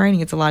challenging in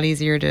writing. It's a lot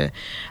easier to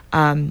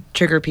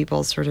trigger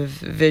people's sort of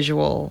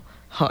visual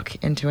hook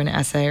into an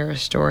essay or a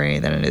story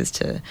than it is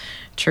to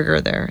trigger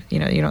their, you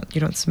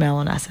don't smell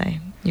an essay.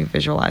 You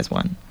visualize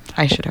one,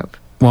 I should hope.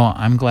 Well,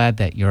 I'm glad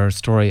that your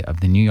story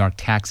of the New York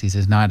taxis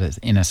is not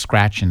in a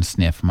scratch and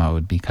sniff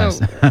mode because...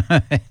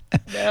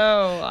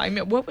 No, I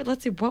mean, what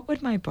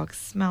would my book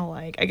smell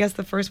like? I guess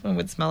the first one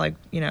would smell like,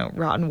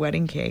 rotten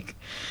wedding cake.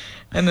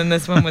 And then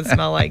this one would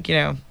smell like,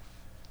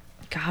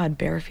 God,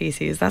 bear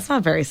feces. That's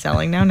not very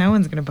selling now. No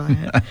one's going to buy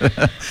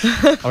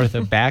it. Or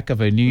the back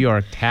of a New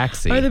York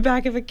taxi. Or the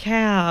back of a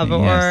cab.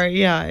 Yes. Or,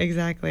 yeah,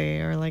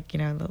 exactly. Or like,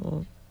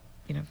 little,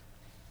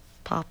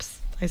 pops.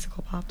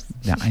 Icicle pops.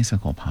 The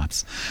icicle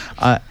pops.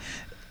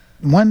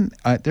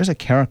 There's a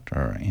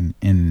character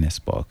in this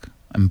book,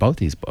 in both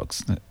these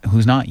books,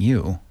 who's not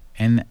you,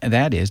 and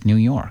that is New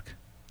York.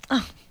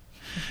 Oh.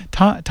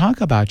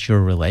 Talk about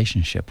your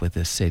relationship with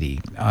this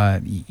city.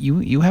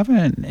 You have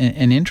an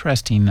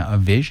interesting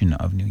vision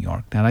of New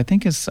York that I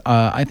think is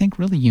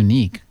really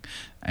unique,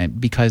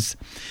 because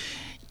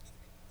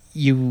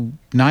you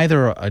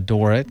neither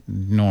adore it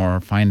nor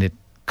find it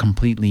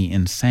completely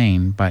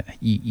insane, but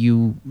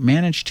you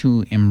manage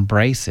to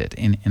embrace it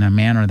in a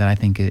manner that I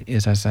think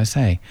is, as I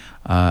say,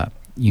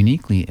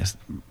 uniquely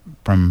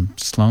from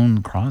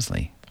Sloane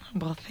Crosley.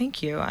 Well,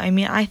 thank you. I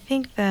mean, I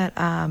think that,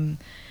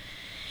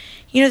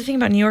 the thing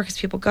about New York is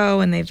people go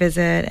and they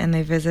visit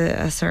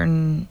a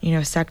certain,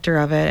 sector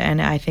of it.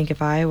 And I think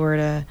if I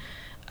were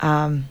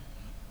to,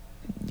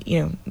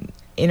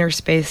 inner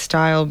space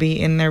style be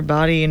in their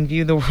body and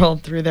view the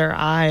world through their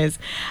eyes,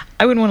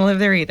 I wouldn't want to live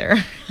there either.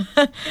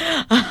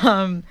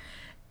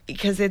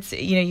 Because it's,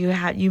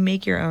 you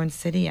make your own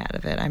city out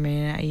of it. I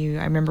mean,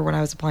 I remember when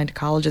I was applying to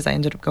colleges, I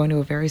ended up going to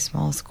a very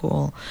small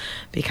school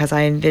because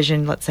I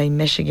envisioned, let's say,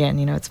 Michigan,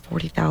 it's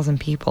 40,000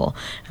 people.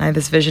 And I had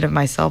this vision of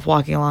myself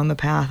walking along the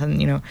path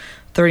and,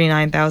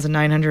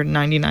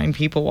 39,999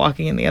 people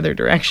walking in the other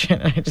direction.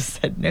 And I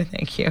just said, no,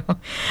 thank you.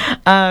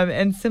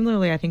 And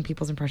similarly, I think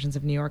people's impressions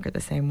of New York are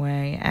the same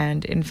way.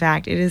 And in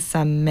fact, it is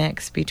some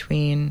mix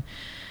between,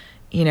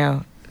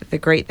 the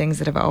great things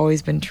that have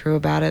always been true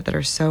about it that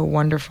are so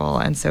wonderful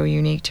and so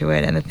unique to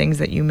it, and the things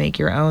that you make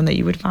your own that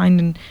you would find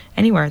in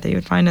anywhere, that you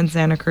would find in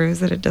Santa Cruz,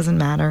 that it doesn't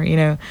matter.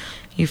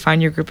 You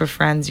find your group of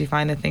friends, you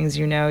find the things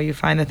you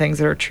find the things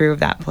that are true of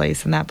that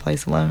place and that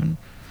place alone.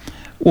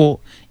 Well,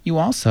 you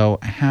also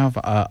have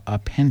a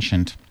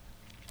penchant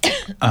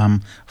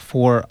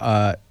for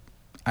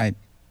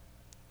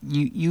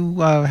you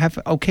have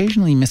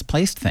occasionally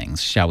misplaced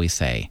things, shall we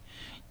say,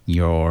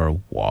 your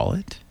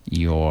wallet,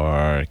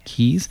 your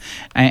keys,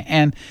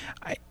 and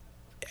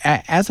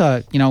as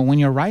when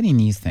you're writing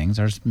these things,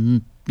 there's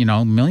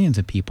millions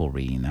of people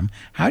reading them.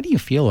 How do you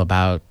feel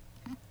about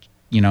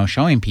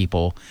showing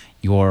people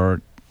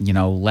your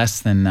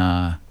less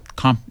than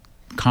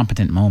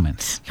competent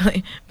moments?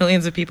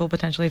 Millions of people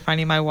potentially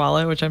finding my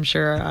wallet, which I'm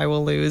sure I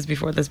will lose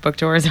before this book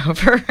tour is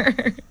over.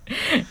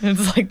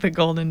 It's like the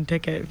golden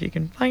ticket if you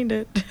can find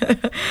it.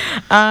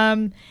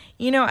 I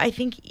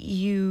think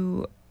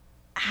you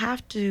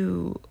have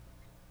to...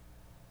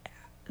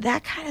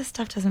 That kind of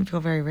stuff doesn't feel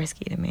very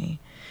risky to me.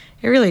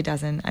 It really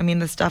doesn't. I mean,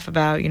 the stuff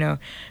about,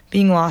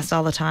 being lost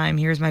all the time.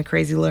 Here's my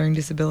crazy learning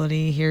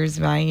disability. Here's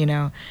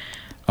my,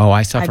 Oh,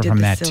 I suffer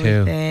from that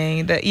too.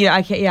 Thing.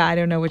 I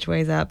don't know which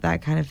way's up,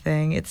 that kind of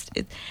thing. It's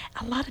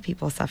a lot of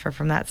people suffer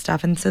from that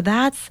stuff. And so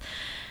that's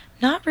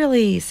not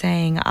really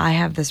saying I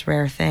have this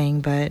rare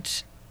thing,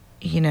 but,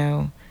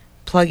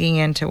 plugging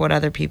into what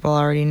other people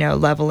already know,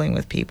 leveling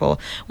with people.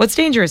 What's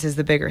dangerous is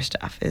the bigger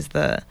stuff, is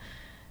the,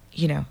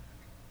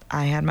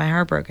 I had my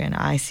heart broken.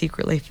 I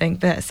secretly think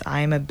this.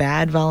 I am a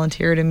bad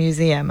volunteer at a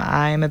museum.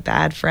 I am a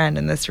bad friend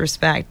in this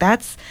respect.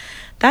 That's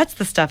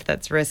the stuff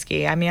that's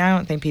risky. I mean, I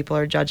don't think people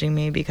are judging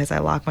me because I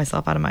lock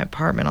myself out of my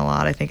apartment a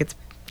lot. I think it's,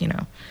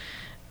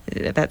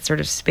 that sort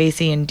of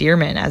spacey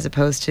endearment as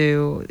opposed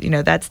to,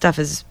 that stuff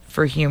is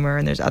for humor,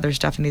 and there's other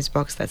stuff in these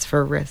books that's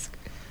for risk.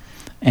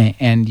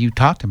 And you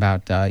talked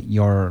about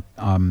your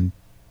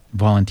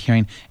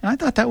volunteering, and I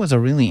thought that was a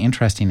really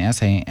interesting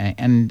essay,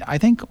 and I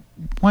think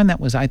one that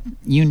was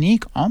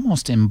unique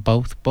almost in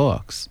both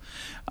books,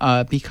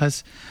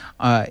 because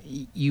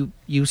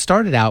you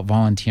started out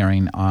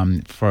volunteering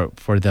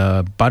for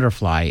the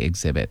butterfly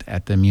exhibit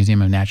at the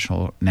Museum of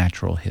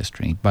Natural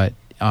History, but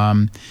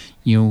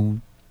you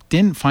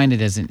didn't find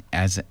it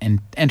as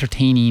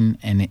entertaining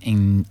and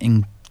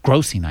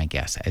engrossing, I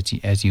guess,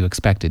 as you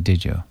expected,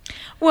 did you?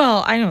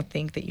 Well, I don't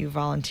think that you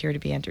volunteer to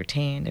be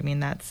entertained. I mean,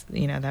 that's,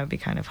 that would be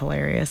kind of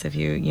hilarious if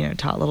you,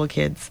 taught little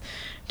kids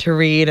to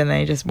read and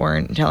they just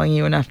weren't telling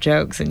you enough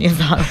jokes and you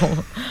thought,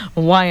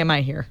 well, why am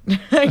I here?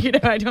 I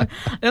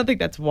don't think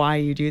that's why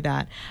you do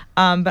that.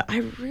 But I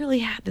really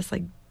had this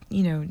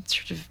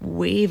sort of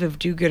wave of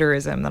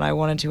do-gooderism that I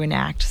wanted to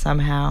enact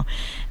somehow.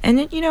 And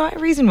then, I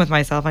reasoned with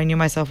myself. I knew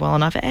myself well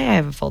enough. A, I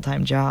have a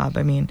full-time job.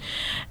 I mean,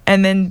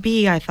 and then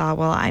B, I thought,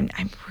 well, I'm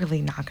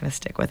really not going to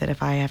stick with it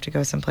if I have to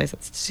go someplace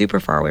that's super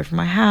far away from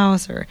my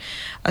house or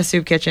a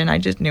soup kitchen. I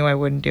just knew I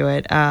wouldn't do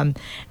it. And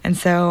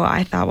so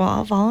I thought, well,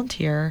 I'll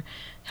volunteer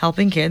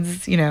helping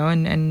kids,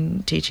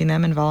 and teaching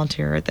them and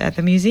volunteer at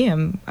the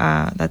museum.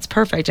 That's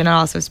perfect. And I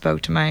also spoke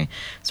to my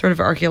sort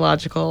of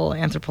archaeological,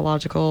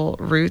 anthropological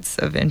roots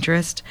of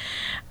interest.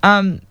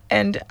 And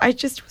I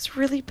just was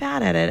really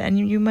bad at it. And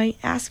you might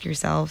ask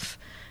yourself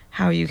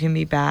how you can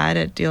be bad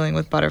at dealing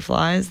with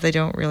butterflies. They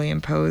don't really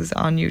impose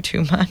on you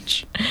too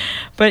much.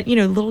 But,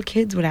 little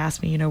kids would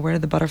ask me, where do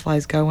the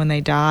butterflies go when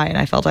they die? And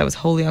I felt I was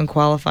wholly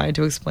unqualified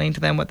to explain to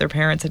them what their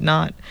parents had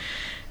not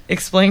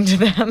explain to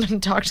them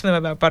and talk to them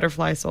about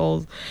butterfly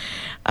souls.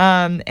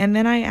 And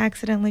then I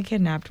accidentally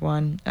kidnapped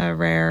one, a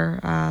rare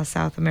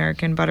South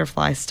American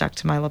butterfly stuck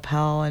to my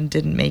lapel and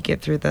didn't make it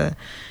through the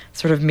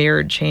sort of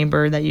mirrored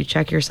chamber that you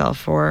check yourself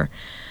for.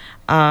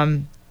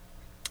 And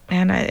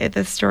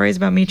the story is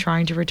about me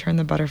trying to return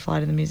the butterfly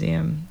to the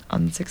museum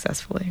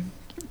unsuccessfully.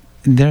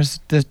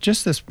 There's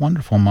just this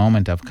wonderful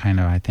moment of kind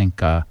of, I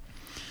think,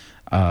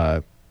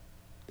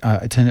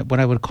 it's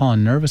what I would call a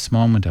nervous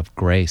moment of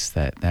grace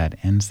that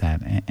ends that.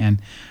 And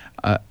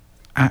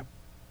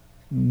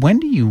when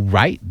do you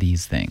write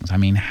these things? I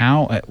mean,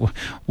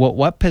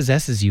 what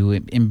possesses you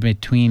in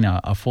between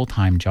a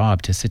full-time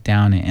job to sit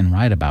down and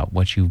write about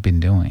what you've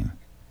been doing?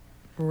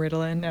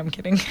 Ritalin? No, I'm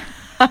kidding.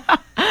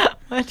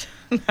 What?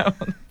 No,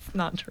 it's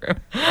not true.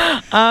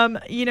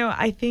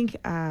 I think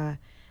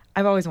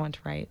I've always wanted to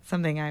write,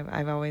 something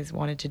I've always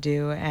wanted to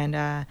do. And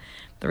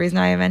the reason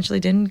I eventually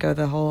didn't go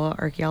the whole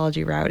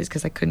archaeology route is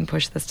because I couldn't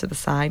push this to the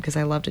side because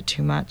I loved it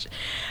too much.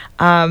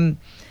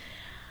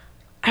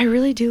 I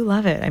really do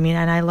love it. I mean,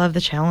 and I love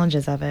the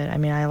challenges of it. I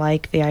mean, I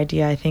like the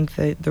idea. I think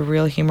the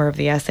real humor of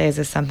the essays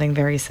is something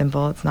very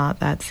simple. It's not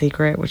that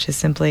secret, which is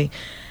simply,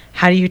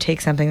 how do you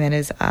take something that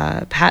is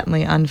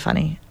patently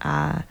unfunny,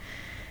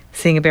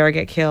 seeing a bear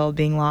get killed,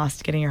 being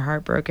lost, getting your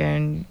heart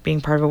broken,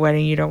 being part of a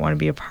wedding you don't want to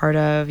be a part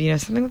of,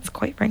 something that's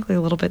quite frankly a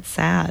little bit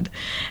sad,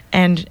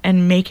 and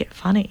make it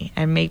funny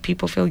and make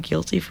people feel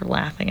guilty for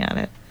laughing at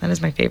it. That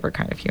is my favorite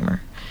kind of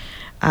humor.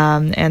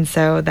 And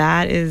so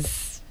that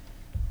is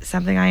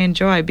something I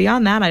enjoy.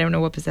 Beyond that, I don't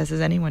know what possesses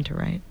anyone to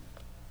write.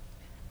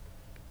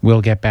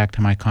 We'll get back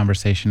to my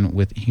conversation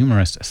with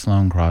humorist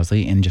Sloane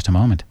Crosley in just a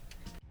moment.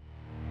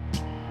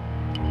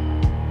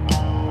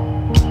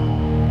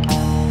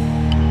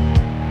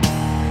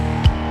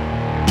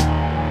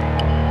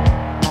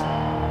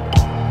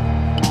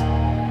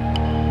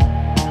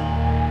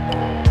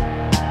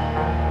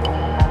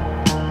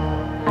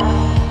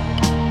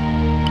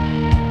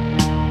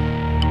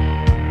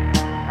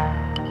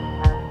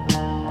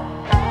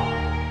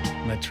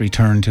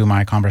 Return to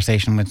my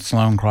conversation with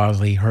Sloane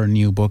Crosley. Her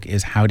new book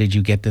is How Did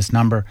You Get This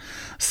Number?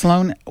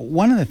 Sloane,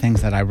 one of the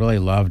things that I really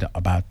loved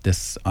about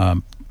this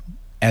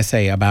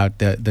essay about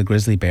the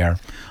grizzly bear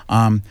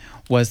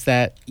was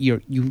that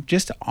you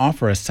just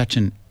offer us such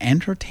an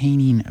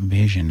entertaining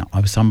vision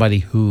of somebody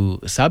who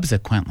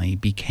subsequently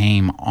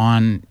became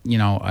on,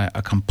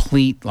 a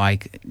complete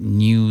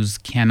news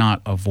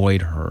cannot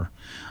avoid her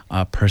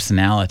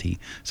personality.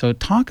 So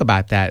talk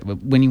about that.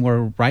 When you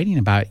were writing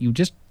about it, you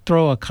just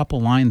throw a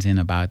couple lines in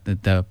about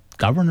the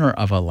governor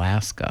of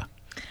Alaska.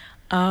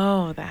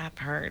 Oh, that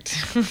part.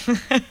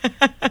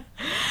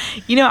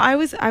 I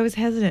was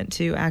hesitant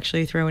to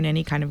actually throw in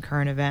any kind of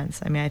current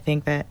events. I mean, I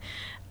think that,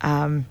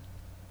 there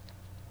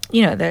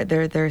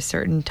are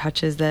certain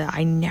touches that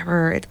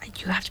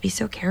you have to be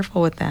so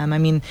careful with them. I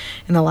mean,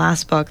 in the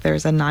last book,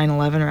 there's a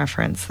 9/11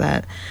 reference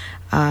that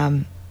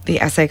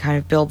the essay kind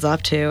of builds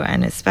up to,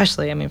 and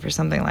especially, for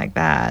something like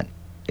that,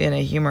 in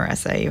a humor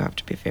essay, you have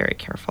to be very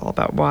careful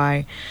about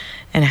why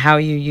and how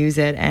you use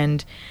it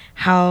and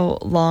how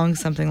long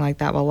something like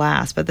that will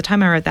last. But the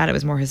time I wrote that, it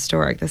was more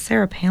historic. The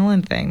Sarah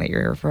Palin thing that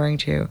you're referring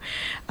to,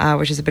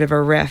 which is a bit of a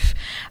riff.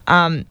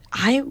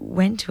 I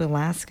went to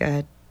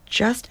Alaska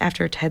just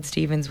after Ted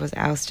Stevens was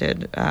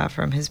ousted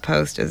from his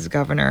post as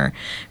governor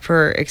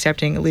for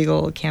accepting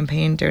illegal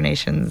campaign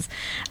donations,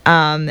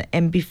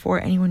 and before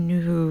anyone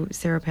knew who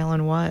Sarah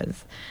Palin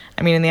was.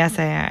 I mean, in the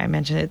essay I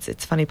mentioned,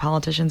 it's funny,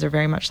 politicians are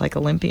very much like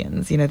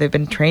Olympians. They've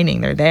been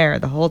training, they're there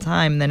the whole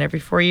time, and then every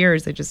 4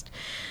 years they just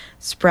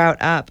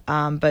sprout up.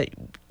 But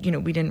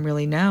we didn't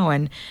really know.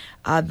 And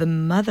the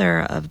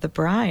mother of the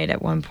bride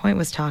at one point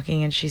was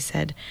talking, and she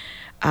said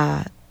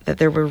that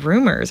there were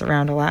rumors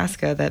around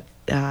Alaska that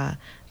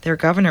their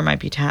governor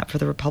might be tapped for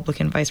the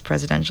Republican vice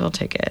presidential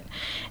ticket.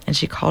 And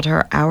she called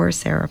her our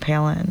Sarah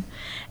Palin.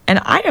 And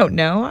I don't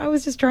know. I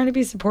was just trying to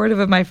be supportive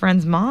of my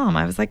friend's mom.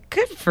 I was like,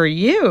 good for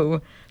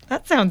you.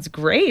 That sounds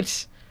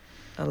great.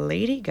 A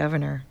lady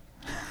governor.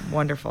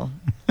 Wonderful.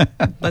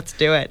 Let's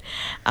do it.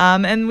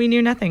 And we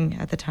knew nothing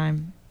at the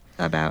time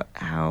about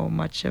how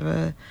much of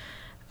a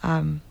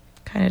kind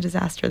of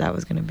disaster that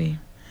was going to be.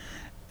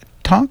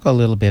 Talk a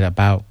little bit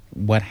about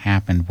what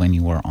happened when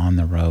you were on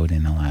the road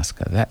in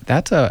Alaska.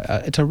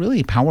 It's a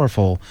really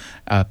powerful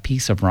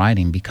piece of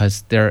writing,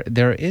 because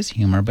there is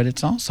humor, but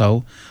it's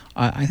also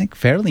I think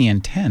fairly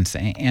intense.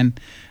 And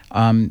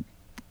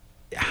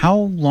how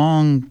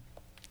long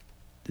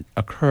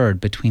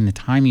occurred between the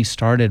time you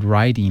started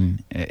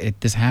writing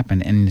this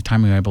happened and the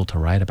time you were able to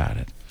write about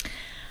it?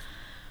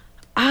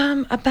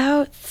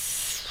 About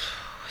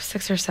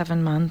 6 or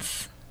 7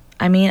 months.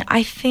 I mean,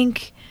 I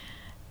think,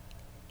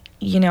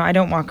 I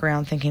don't walk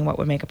around thinking what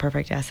would make a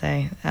perfect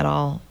essay at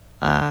all.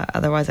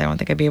 Otherwise, I don't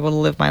think I'd be able to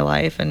live my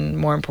life. And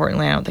more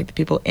importantly, I don't think the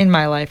people in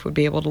my life would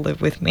be able to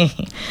live with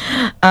me.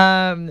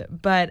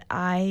 But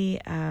I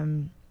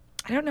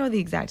don't know the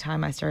exact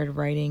time I started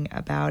writing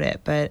about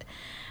it, but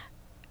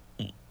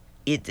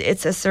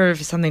it's a sort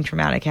of something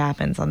traumatic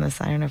happens on this.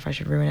 I don't know if I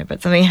should ruin it,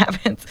 but something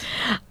happens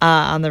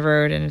on the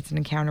road, and it's an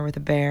encounter with a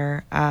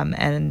bear,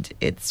 and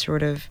it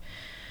sort of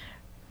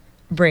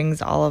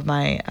brings all of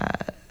my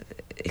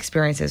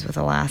experiences with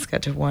Alaska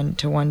to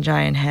one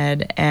giant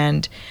head,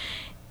 and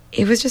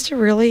it was just a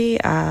really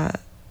a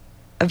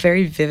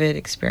very vivid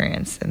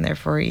experience, and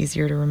therefore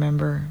easier to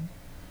remember,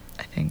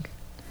 I think.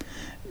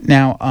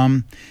 Now,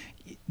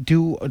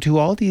 do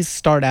all these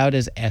start out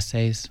as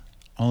essays?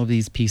 All of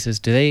these pieces,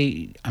 do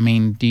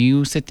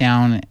you sit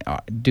down,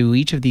 do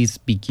each of these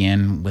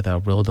begin with a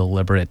real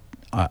deliberate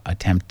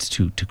attempt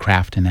to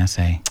craft an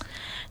essay?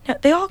 No,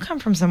 they all come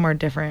from somewhere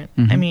different.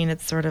 Mm-hmm. I mean,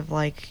 it's sort of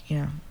like,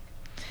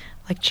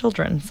 like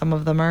children. Some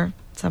of them are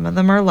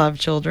love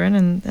children,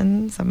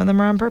 and some of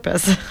them are on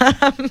purpose.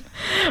 But,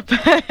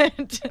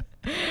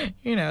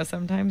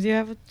 sometimes you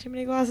have too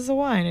many glasses of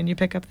wine and you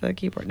pick up the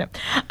keyboard. No.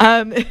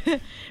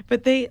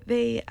 But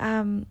they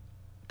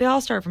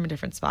all start from a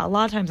different spot. A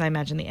lot of times I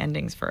imagine the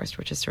endings first,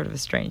 which is sort of a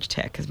strange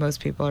tick, because most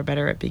people are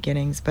better at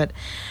beginnings. But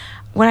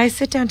when I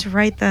sit down to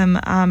write them,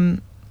 I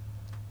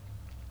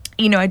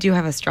do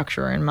have a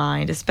structure in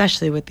mind,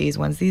 especially with these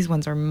ones. These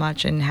ones are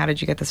much, and how did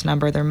you get this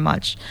number? They're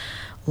much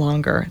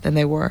longer than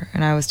they were.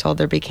 And I was told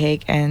there'd be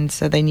cake, and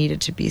so they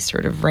needed to be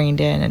sort of reined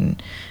in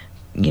and,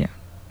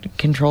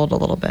 controlled a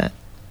little bit.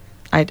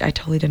 I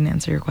totally didn't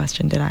answer your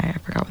question, did I? I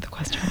forgot what the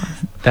question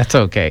was. That's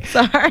okay.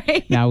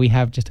 Sorry. Now we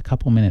have just a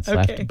couple minutes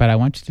left, but I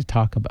want you to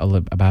talk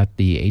about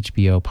the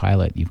HBO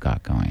pilot you've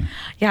got going.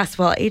 Yes,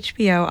 well,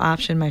 HBO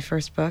optioned my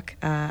first book.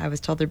 I was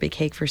told there'd be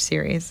cake for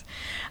series.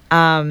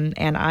 And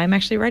I'm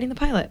actually writing the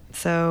pilot.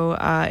 So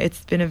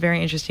it's been a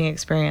very interesting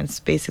experience,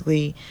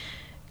 basically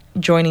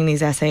joining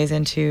these essays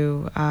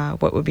into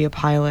what would be a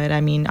pilot.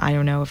 I mean, I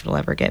don't know if it'll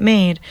ever get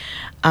made.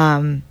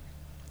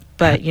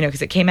 But,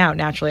 because it came out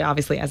naturally,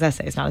 obviously, as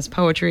essays, not as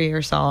poetry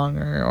or song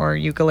or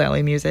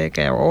ukulele music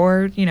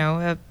or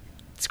a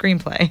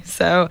screenplay.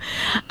 So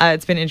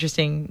it's been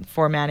interesting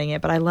formatting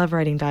it. But I love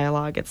writing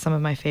dialogue. It's some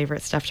of my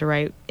favorite stuff to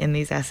write in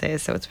these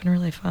essays. So it's been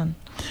really fun.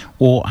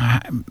 Well,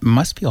 it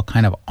must feel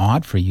kind of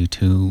odd for you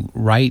to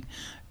write,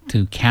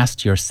 to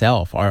cast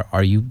yourself.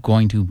 Are you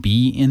going to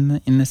be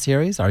in the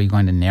series? Are you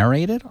going to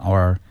narrate it?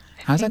 Or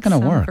how's that going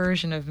to work? Some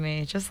version of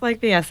me, just like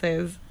the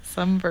essays,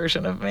 some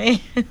version of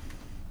me.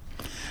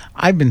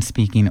 I've been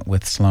speaking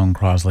with Sloane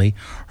Crosley.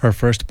 Her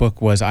first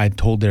book was I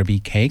Told There Be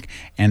Cake,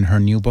 and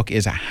her new book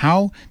is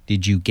How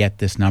Did You Get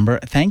This Number?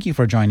 Thank you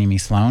for joining me,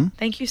 Sloane.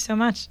 Thank you so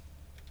much.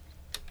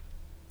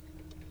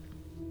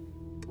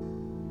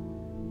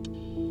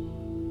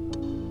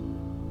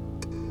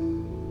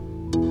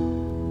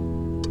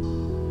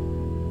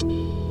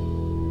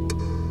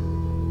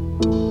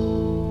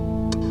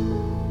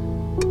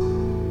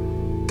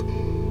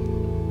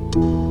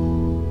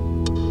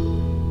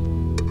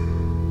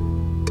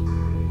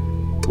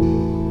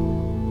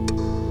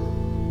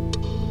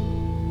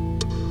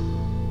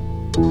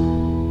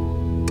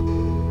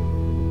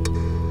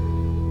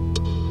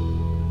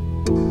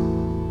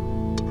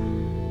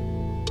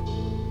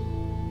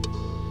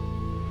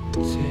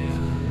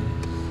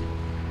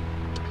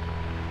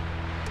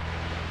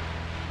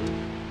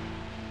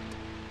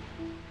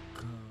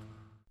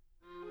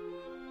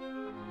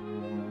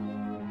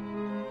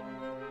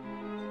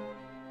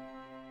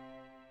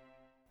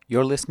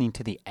 You're listening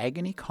to the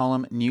Agony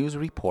Column News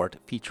Report,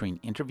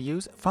 featuring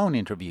interviews, phone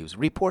interviews,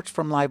 reports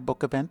from live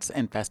book events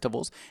and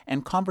festivals,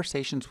 and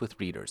conversations with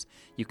readers.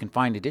 You can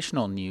find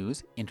additional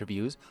news,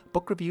 interviews,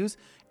 book reviews,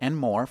 and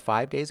more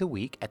 5 days a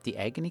week at the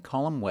Agony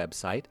Column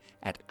website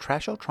at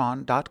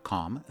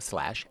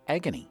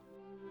trashotron.com/agony.